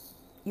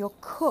 You're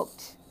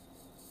cooked.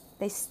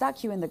 They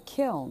stuck you in the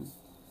kiln.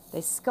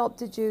 They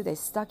sculpted you, they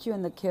stuck you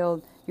in the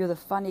kiln. You're the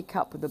funny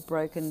cup with the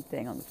broken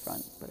thing on the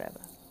front,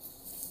 whatever.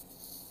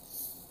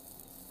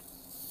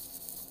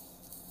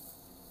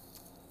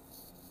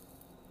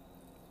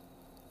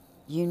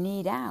 You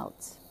need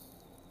out.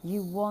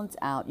 You want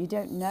out. You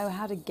don't know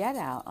how to get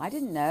out. I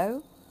didn't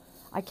know.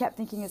 I kept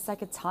thinking it's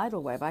like a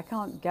tidal wave. I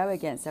can't go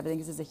against everything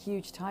because there's a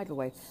huge tidal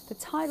wave. The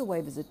tidal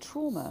wave is a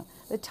trauma.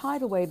 The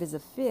tidal wave is a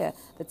fear.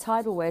 The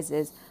tidal wave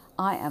is,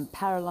 I am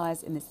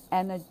paralyzed in this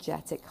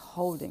energetic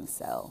holding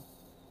cell,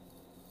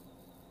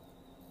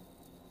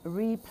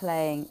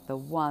 replaying the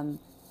one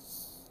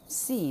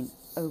scene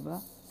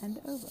over and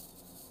over.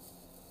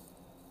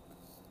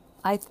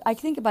 I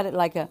think about it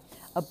like a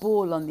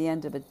ball on the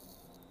end of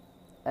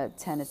a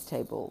tennis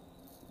table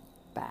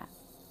bat.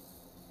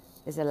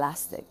 Is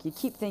elastic. You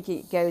keep thinking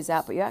it goes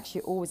out, but you're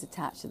actually always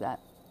attached to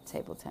that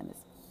table tennis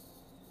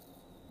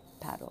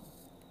paddle.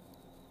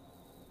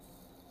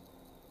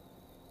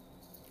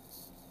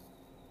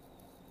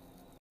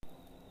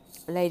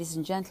 Ladies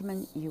and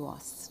gentlemen, you are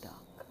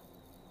stuck.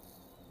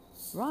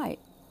 Right.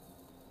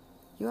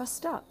 You are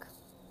stuck.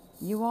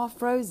 You are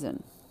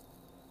frozen.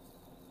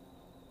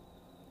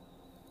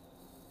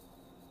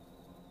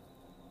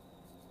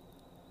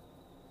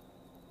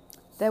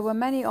 There were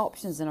many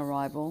options in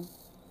Arrival.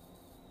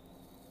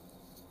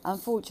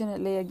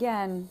 Unfortunately,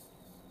 again,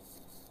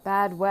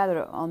 bad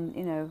weather on,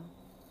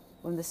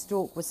 when the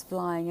stork was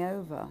flying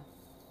over.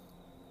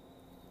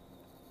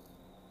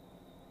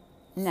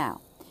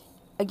 Now,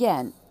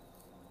 again,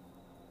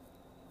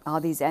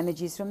 are these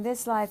energies from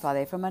this life? Are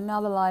they from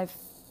another life?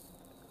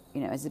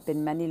 Has it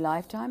been many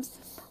lifetimes?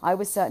 I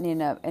was certainly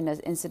in an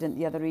incident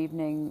the other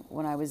evening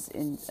when I was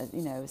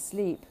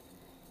asleep,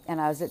 and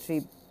I was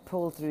literally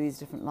pulled through these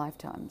different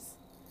lifetimes.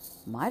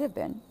 Might have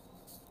been.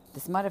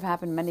 This might have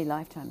happened many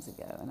lifetimes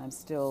ago, and I'm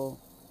still,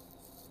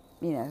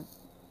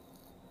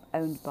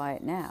 owned by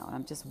it now, and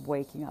I'm just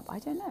waking up. I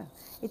don't know.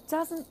 It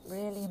doesn't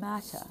really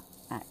matter,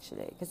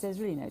 actually, because there's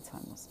really no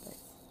time or space.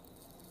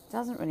 It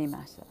doesn't really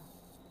matter.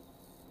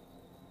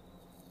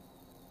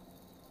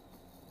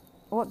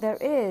 What there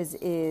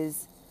is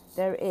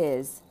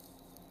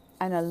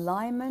an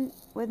alignment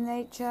with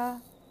nature.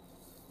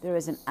 There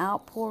is an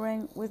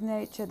outpouring with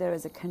nature. There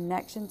is a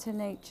connection to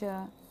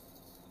nature.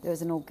 There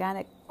is an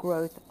organic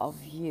growth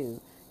of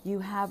you. You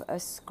have a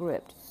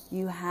script.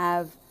 You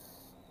have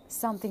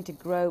something to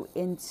grow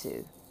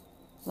into,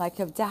 like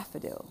a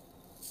daffodil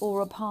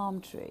or a palm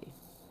tree.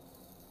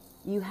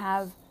 You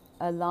have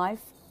a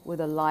life with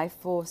a life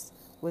force,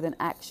 with an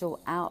actual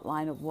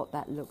outline of what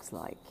that looks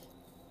like.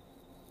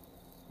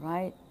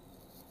 Right?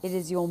 It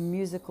is your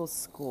musical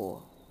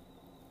score.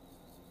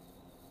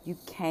 You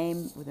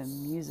came with a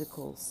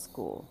musical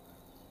score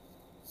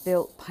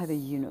built by the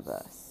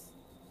universe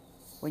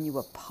when you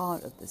were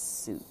part of the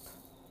soup.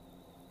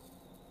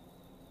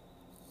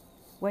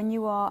 When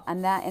you are,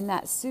 and that in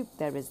that soup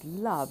there is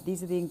love.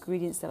 These are the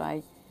ingredients that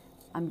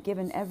I'm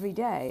given every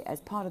day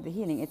as part of the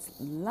healing. It's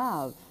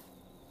love.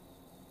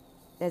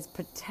 There's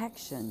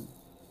protection.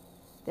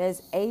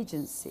 There's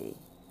agency.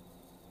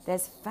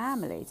 There's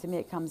family. To me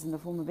it comes in the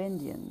form of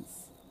Indians.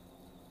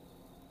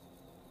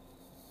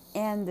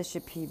 And the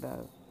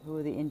Shipibo, who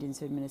are the Indians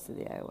who administer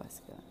the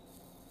ayahuasca.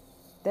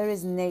 There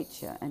is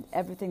nature and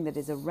everything that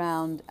is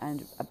around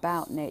and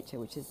about nature,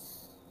 which is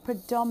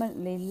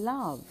predominantly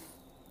love.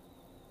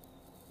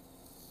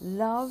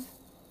 Love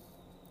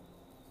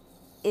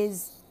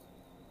is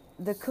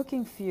the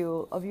cooking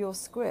fuel of your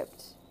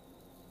script.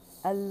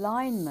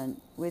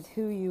 Alignment with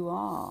who you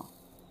are.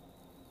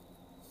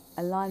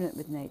 Alignment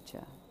with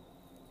nature.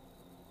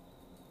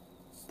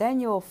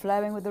 Then you're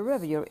flowing with the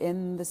river. You're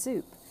in the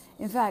soup.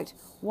 In fact,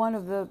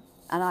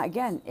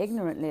 again,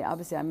 ignorantly,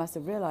 obviously I must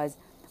have realized,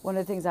 one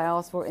of the things I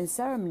asked for in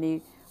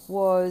ceremony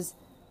was,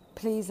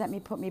 please let me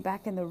put me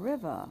back in the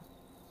river.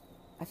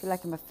 I feel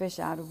like I'm a fish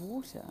out of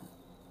water.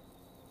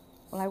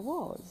 Well, I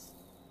was.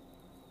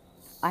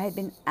 I had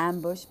been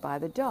ambushed by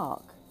the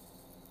dark.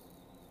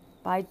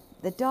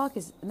 The dark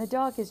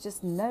is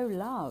just no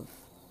love.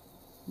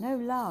 No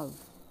love.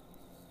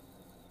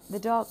 The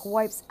dark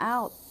wipes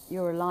out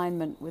your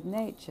alignment with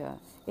nature.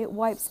 It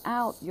wipes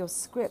out your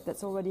script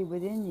that's already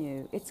within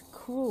you. It's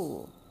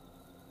cruel.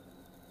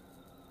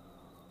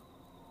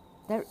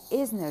 There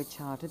is no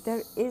childhood.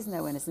 There is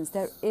no innocence.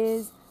 There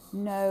is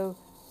no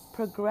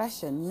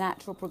progression,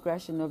 natural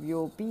progression of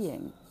your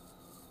being.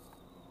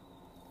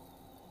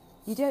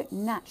 You don't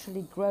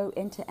naturally grow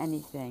into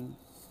anything.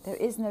 There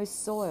is no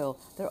soil.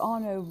 There are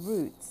no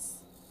roots.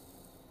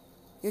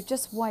 You're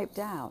just wiped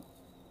out.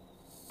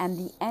 And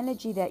the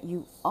energy that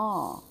you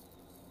are,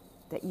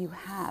 that you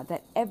have,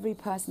 that every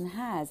person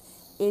has,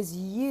 is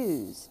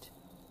used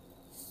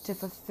to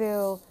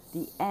fulfill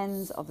the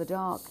ends of the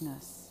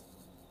darkness.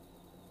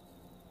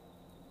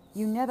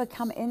 You never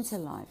come into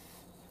life.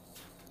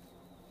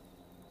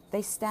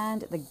 They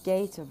stand at the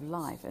gate of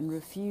life and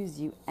refuse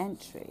you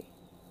entry.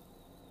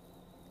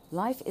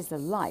 Life is the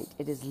light.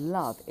 It is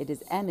love. It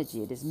is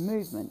energy. It is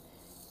movement.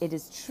 It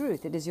is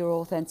truth. It is your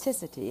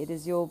authenticity. It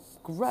is your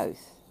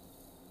growth.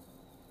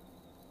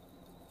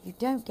 You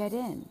don't get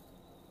in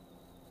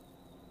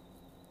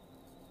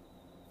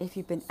if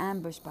you've been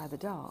ambushed by the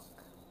dark.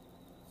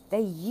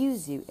 They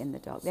use you in the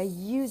dark. They're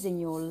using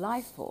your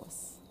life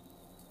force.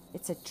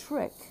 It's a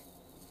trick.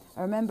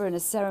 I remember in a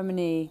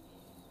ceremony,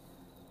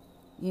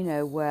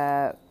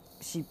 where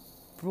she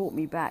brought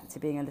me back to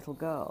being a little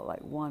girl,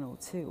 like 1 or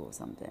 2 or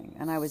something.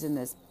 And I was in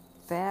this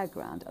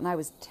fairground, and I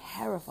was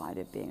terrified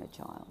of being a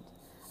child.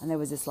 And there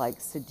was this,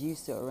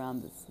 seducer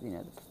around this,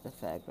 the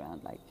fairground,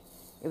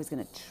 it was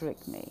going to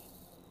trick me.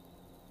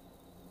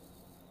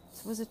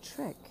 It was a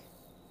trick.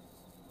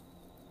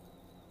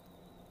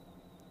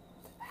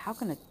 How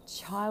can a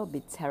child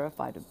be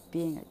terrified of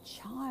being a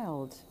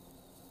child?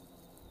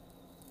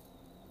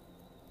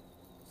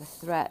 The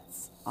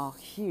threats are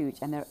huge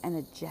and they're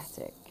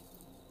energetic.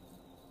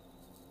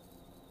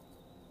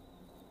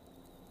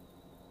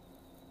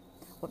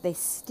 What they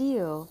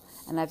steal,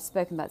 and I've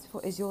spoken about this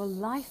before, is your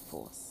life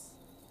force.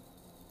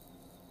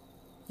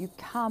 You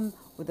come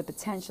with the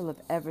potential of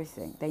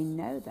everything. They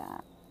know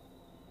that.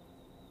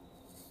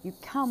 You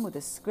come with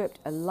a script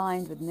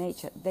aligned with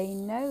nature. They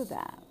know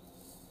that.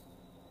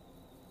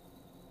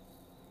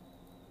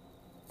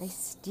 They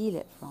steal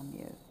it from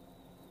you.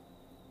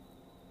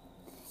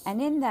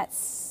 And in that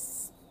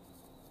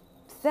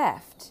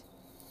theft,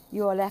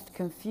 you are left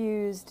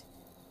confused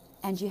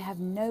and you have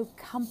no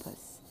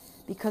compass.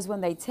 Because when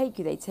they take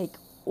you, they take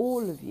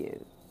all of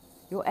you.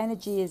 Your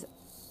energy is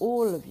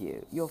all of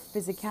you. Your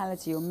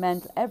physicality, your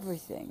mental,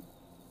 everything.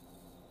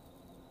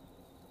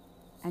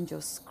 And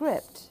your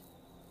script,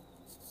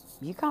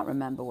 you can't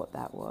remember what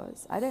that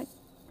was. I don't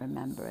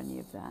remember any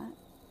of that.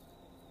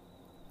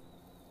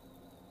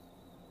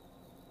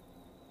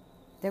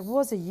 There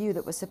was a you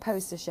that was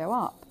supposed to show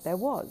up. There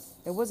was.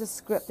 There was a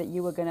script that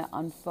you were going to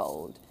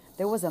unfold.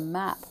 There was a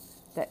map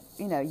that,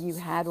 you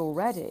had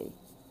already.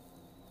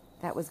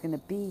 That was going to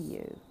be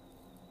you.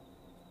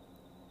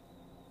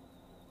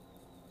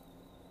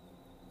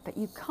 But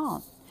you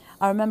can't.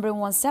 I remember in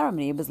one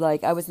ceremony, it was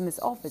like, I was in this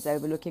office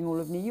overlooking all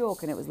of New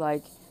York, and it was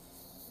like,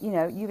 you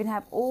can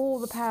have all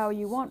the power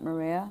you want,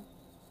 Maria.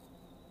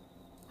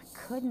 I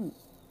couldn't.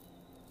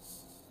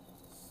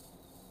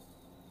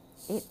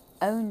 It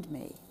owned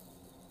me.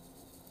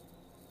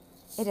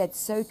 It had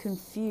so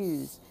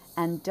confused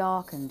and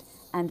darkened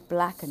and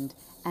blackened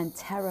and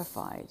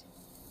terrified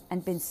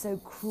and been so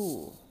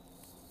cruel.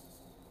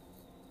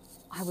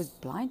 I was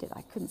blinded.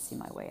 I couldn't see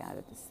my way out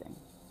of this thing.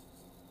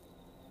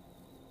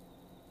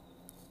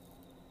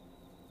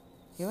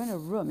 You're in a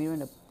room. You're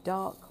in a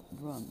dark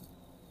room.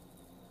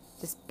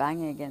 Just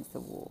banging against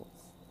the walls.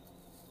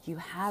 You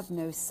have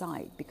no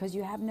sight because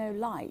you have no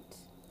light.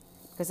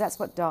 Because that's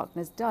what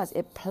darkness does.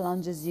 It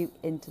plunges you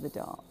into the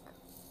dark.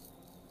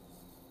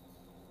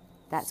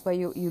 That's where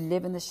you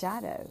live in the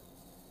shadow.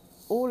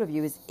 All of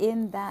you is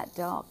in that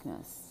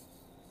darkness.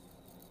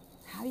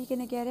 How are you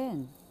going to get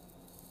in?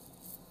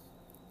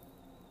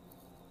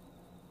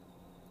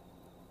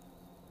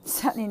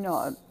 Certainly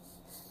not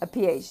a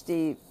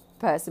PhD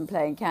person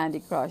playing Candy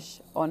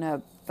Crush on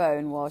her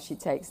phone while she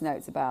takes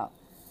notes about,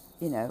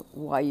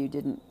 why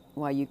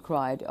you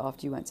cried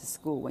after you went to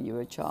school when you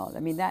were a child. I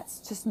mean, that's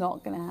just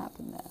not going to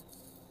happen there.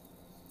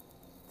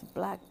 It's a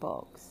black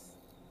box.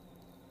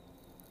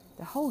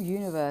 The whole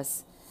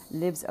universe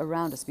lives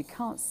around us. We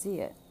can't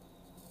see it.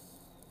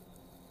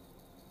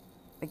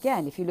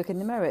 Again, if you look in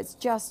the mirror, it's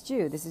just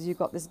you. You've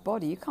got this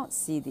body. You can't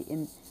see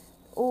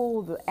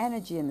all the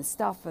energy and the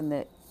stuff and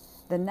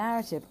the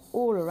narrative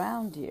all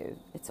around you.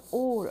 It's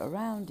all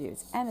around you.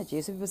 It's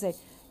energy. So people say,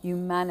 you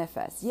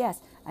manifest. Yes.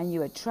 And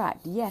you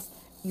attract. Yes.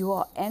 You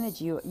are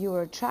energy. You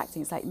are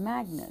attracting. It's like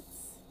magnets.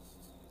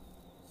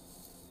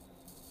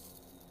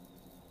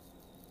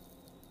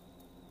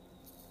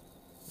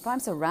 If I'm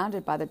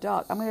surrounded by the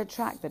dark, I'm going to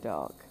attract the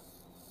dark.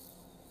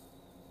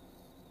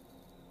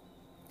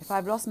 If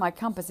I've lost my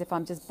compass, if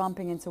I'm just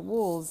bumping into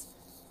walls,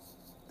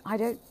 I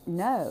don't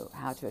know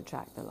how to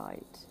attract the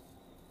light.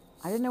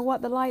 I don't know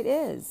what the light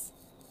is.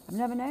 I've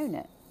never known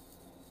it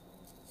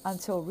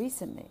until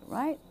recently,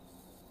 right?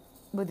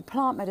 With the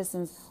plant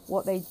medicines,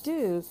 what they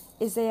do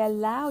is they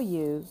allow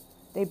you,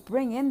 they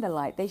bring in the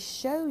light, they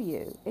show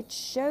you, it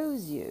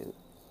shows you.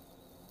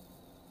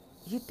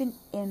 You've been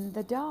in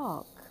the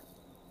dark.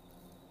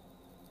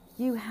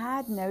 You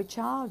had no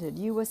childhood.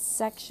 You were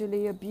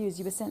sexually abused.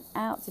 You were sent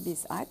out to be,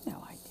 I had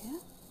no idea.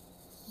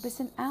 You were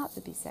sent out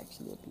to be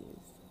sexually abused.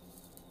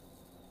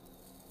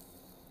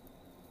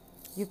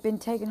 You've been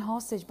taken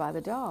hostage by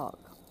the dark.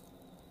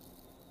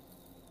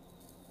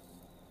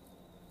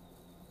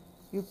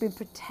 You've been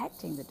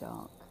protecting the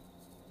dark.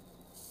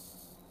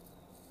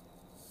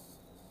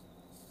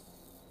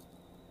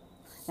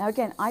 Now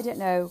again, I don't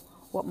know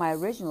what my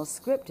original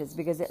script is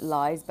because it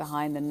lies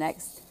behind the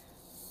next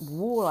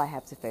wall I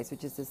have to face,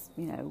 which is this,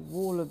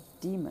 wall of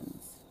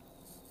demons,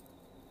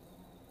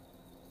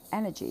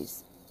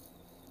 energies.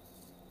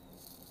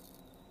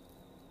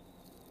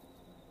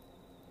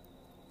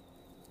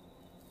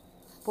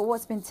 But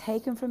what's been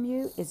taken from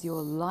you is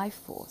your life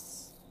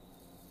force.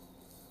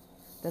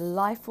 The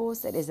life force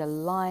that is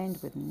aligned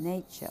with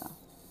nature,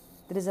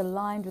 that is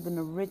aligned with an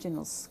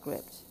original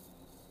script.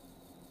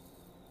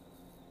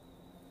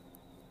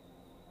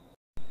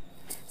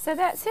 So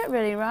that's it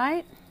really,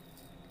 right?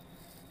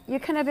 You're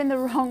kind of in the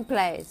wrong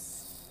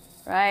place,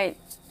 right?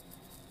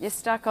 You're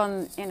stuck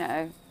on,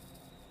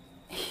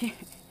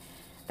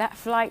 that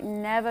flight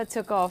never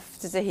took off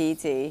to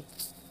Tahiti,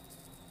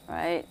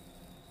 right?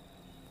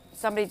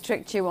 Somebody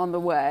tricked you on the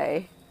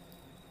way.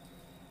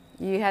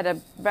 You had a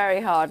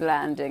very hard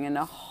landing in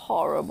a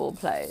horrible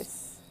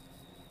place.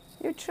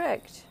 You're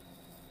tricked.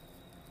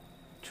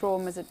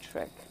 Trauma's a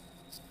trick.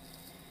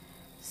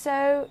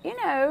 So,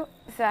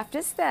 theft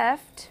is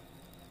theft,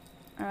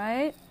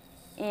 right?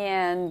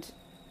 And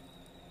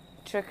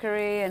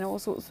trickery and all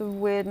sorts of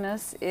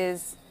weirdness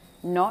is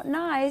not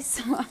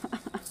nice,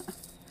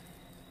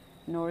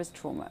 nor is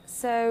trauma.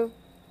 So,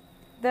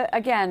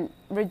 again,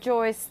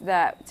 rejoice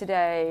that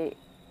today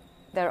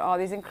there are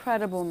these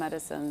incredible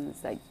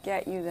medicines that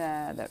get you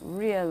there, that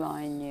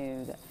realign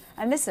you.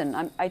 And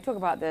listen, I talk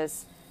about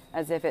this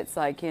as if it's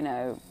like,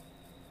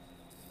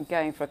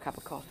 going for a cup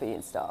of coffee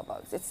in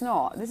Starbucks. It's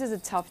not. This is a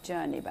tough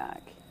journey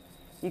back.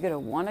 You've got to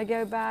want to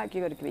go back.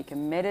 You've got to be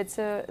committed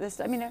to this.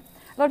 I mean, a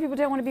lot of people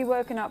don't want to be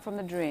woken up from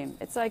the dream.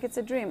 It's like, it's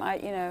a dream.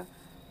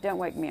 Don't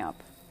wake me up.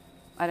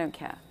 I don't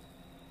care.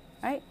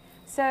 Right?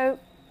 So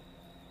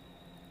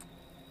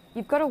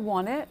you've got to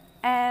want it.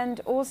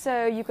 And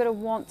also you've got to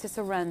want to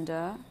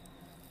surrender.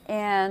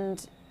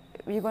 And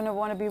you're going to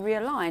want to be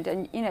realigned.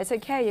 And, it's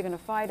okay. You're going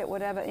to fight it,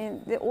 whatever.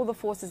 All the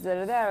forces that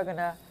are there are going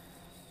to,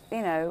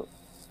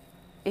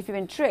 if you've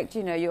been tricked,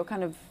 you've been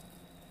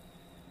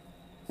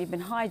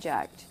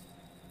hijacked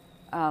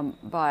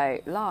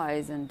by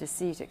lies and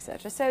deceit,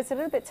 etc. So it's a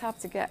little bit tough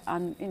to get,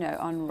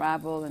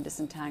 unravel and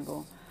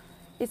disentangle.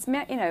 It's,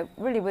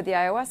 really with the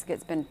ayahuasca,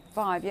 it's been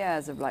 5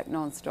 years of like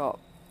nonstop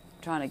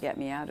trying to get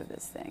me out of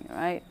this thing,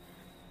 right?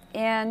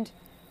 And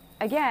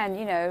again,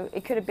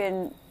 it could have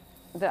been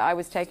that I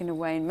was taken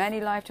away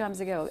many lifetimes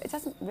ago. It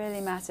doesn't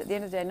really matter. At the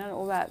end of the day, none of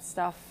all that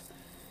stuff.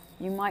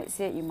 You might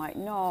see it, you might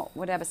not,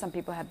 whatever. Some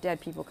people have dead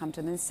people come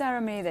to them in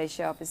ceremony, they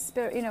show up as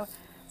spirit,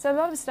 So a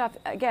lot of stuff,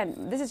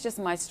 again, this is just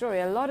my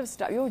story, a lot of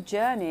stuff, your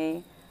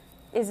journey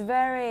is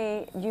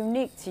very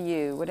unique to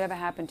you, whatever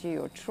happened to you,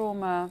 your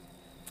trauma.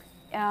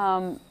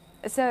 And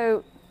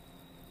you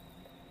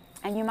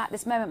at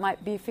this moment might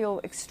feel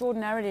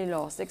extraordinarily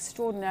lost,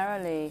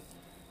 extraordinarily,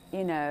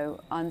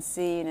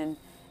 unseen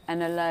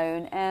and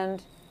alone.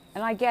 And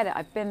I get it,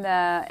 I've been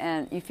there,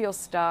 and you feel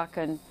stuck,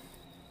 and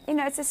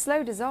it's a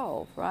slow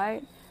dissolve,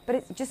 right? But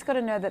it's just got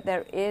to know that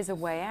there is a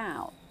way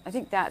out. I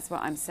think that's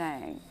what I'm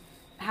saying.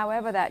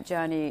 However that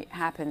journey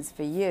happens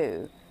for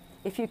you,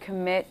 if you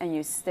commit and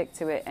you stick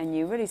to it and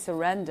you really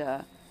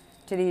surrender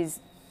to these,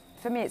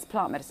 for me it's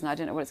plant medicine, I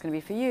don't know what it's going to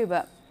be for you,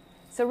 but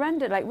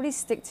surrender, like really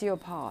stick to your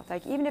path.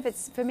 Like even if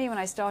it's, for me when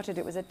I started,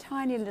 it was a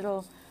tiny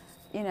little,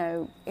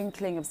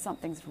 inkling of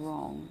something's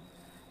wrong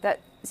that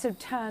sort of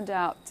turned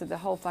out to the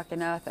whole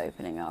fucking earth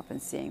opening up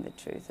and seeing the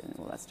truth and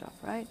all that stuff,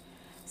 right?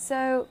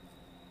 So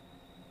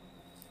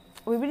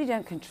we really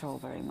don't control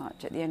very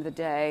much at the end of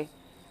the day.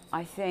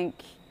 I think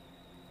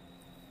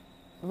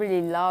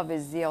really love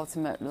is the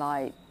ultimate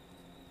light,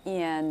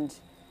 and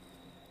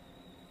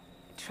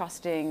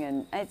trusting,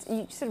 and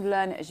you sort of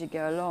learn it as you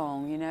go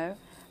along,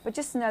 But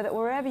just know that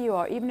wherever you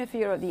are, even if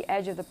you're at the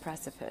edge of the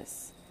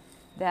precipice,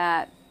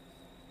 that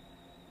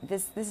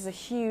this is a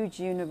huge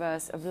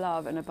universe of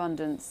love and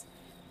abundance.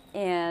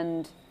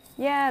 And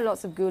yeah,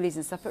 lots of ghoulies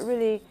and stuff, but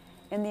really,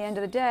 in the end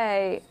of the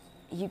day,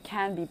 you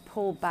can be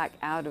pulled back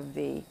out of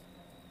the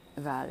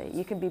valley.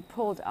 You can be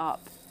pulled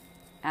up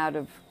out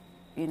of,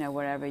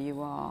 wherever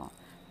you are.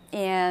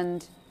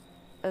 And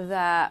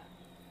that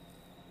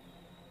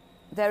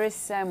there is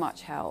so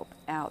much help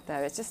out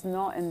there. It's just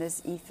not in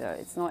this ether.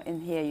 It's not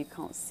in here. You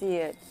can't see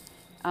it.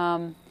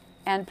 And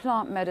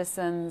plant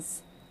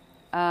medicines,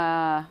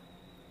 so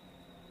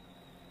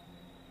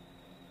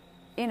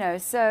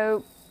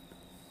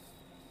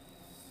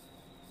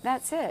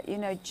that's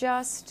it.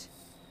 Just,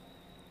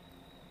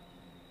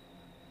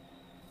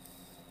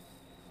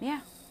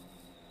 yeah,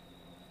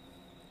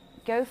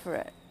 go for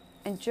it.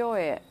 Enjoy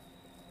it.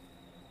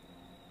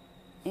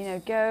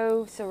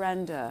 Go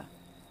surrender.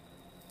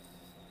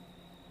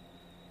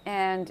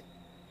 And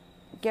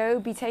go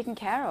be taken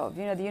care of.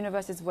 The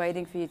universe is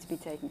waiting for you to be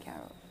taken care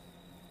of.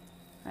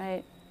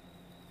 Right?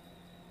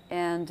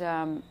 And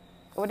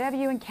whatever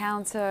you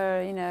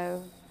encounter,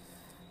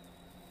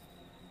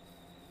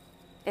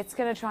 it's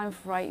going to try and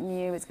frighten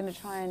you. It's going to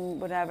try and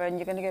whatever, and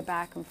you're going to go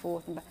back and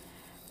forth.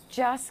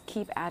 Just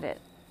keep at it.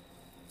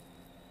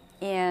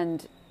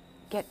 And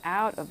get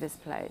out of this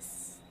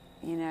place.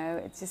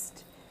 It's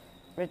just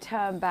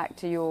return back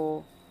to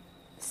your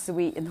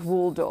suite in the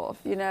Waldorf.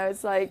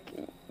 It's like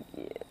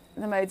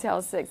the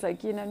Motel 6.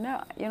 Like,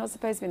 no, you're not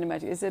supposed to be in the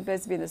motel. You're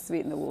supposed to be in the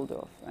suite in the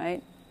Waldorf,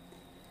 right?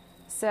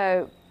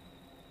 So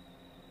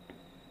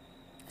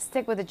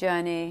stick with the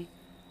journey.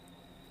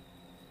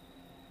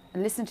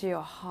 Listen to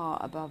your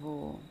heart above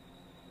all.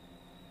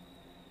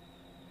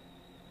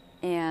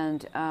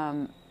 And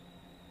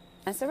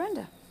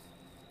surrender.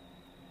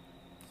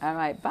 All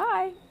right,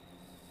 bye.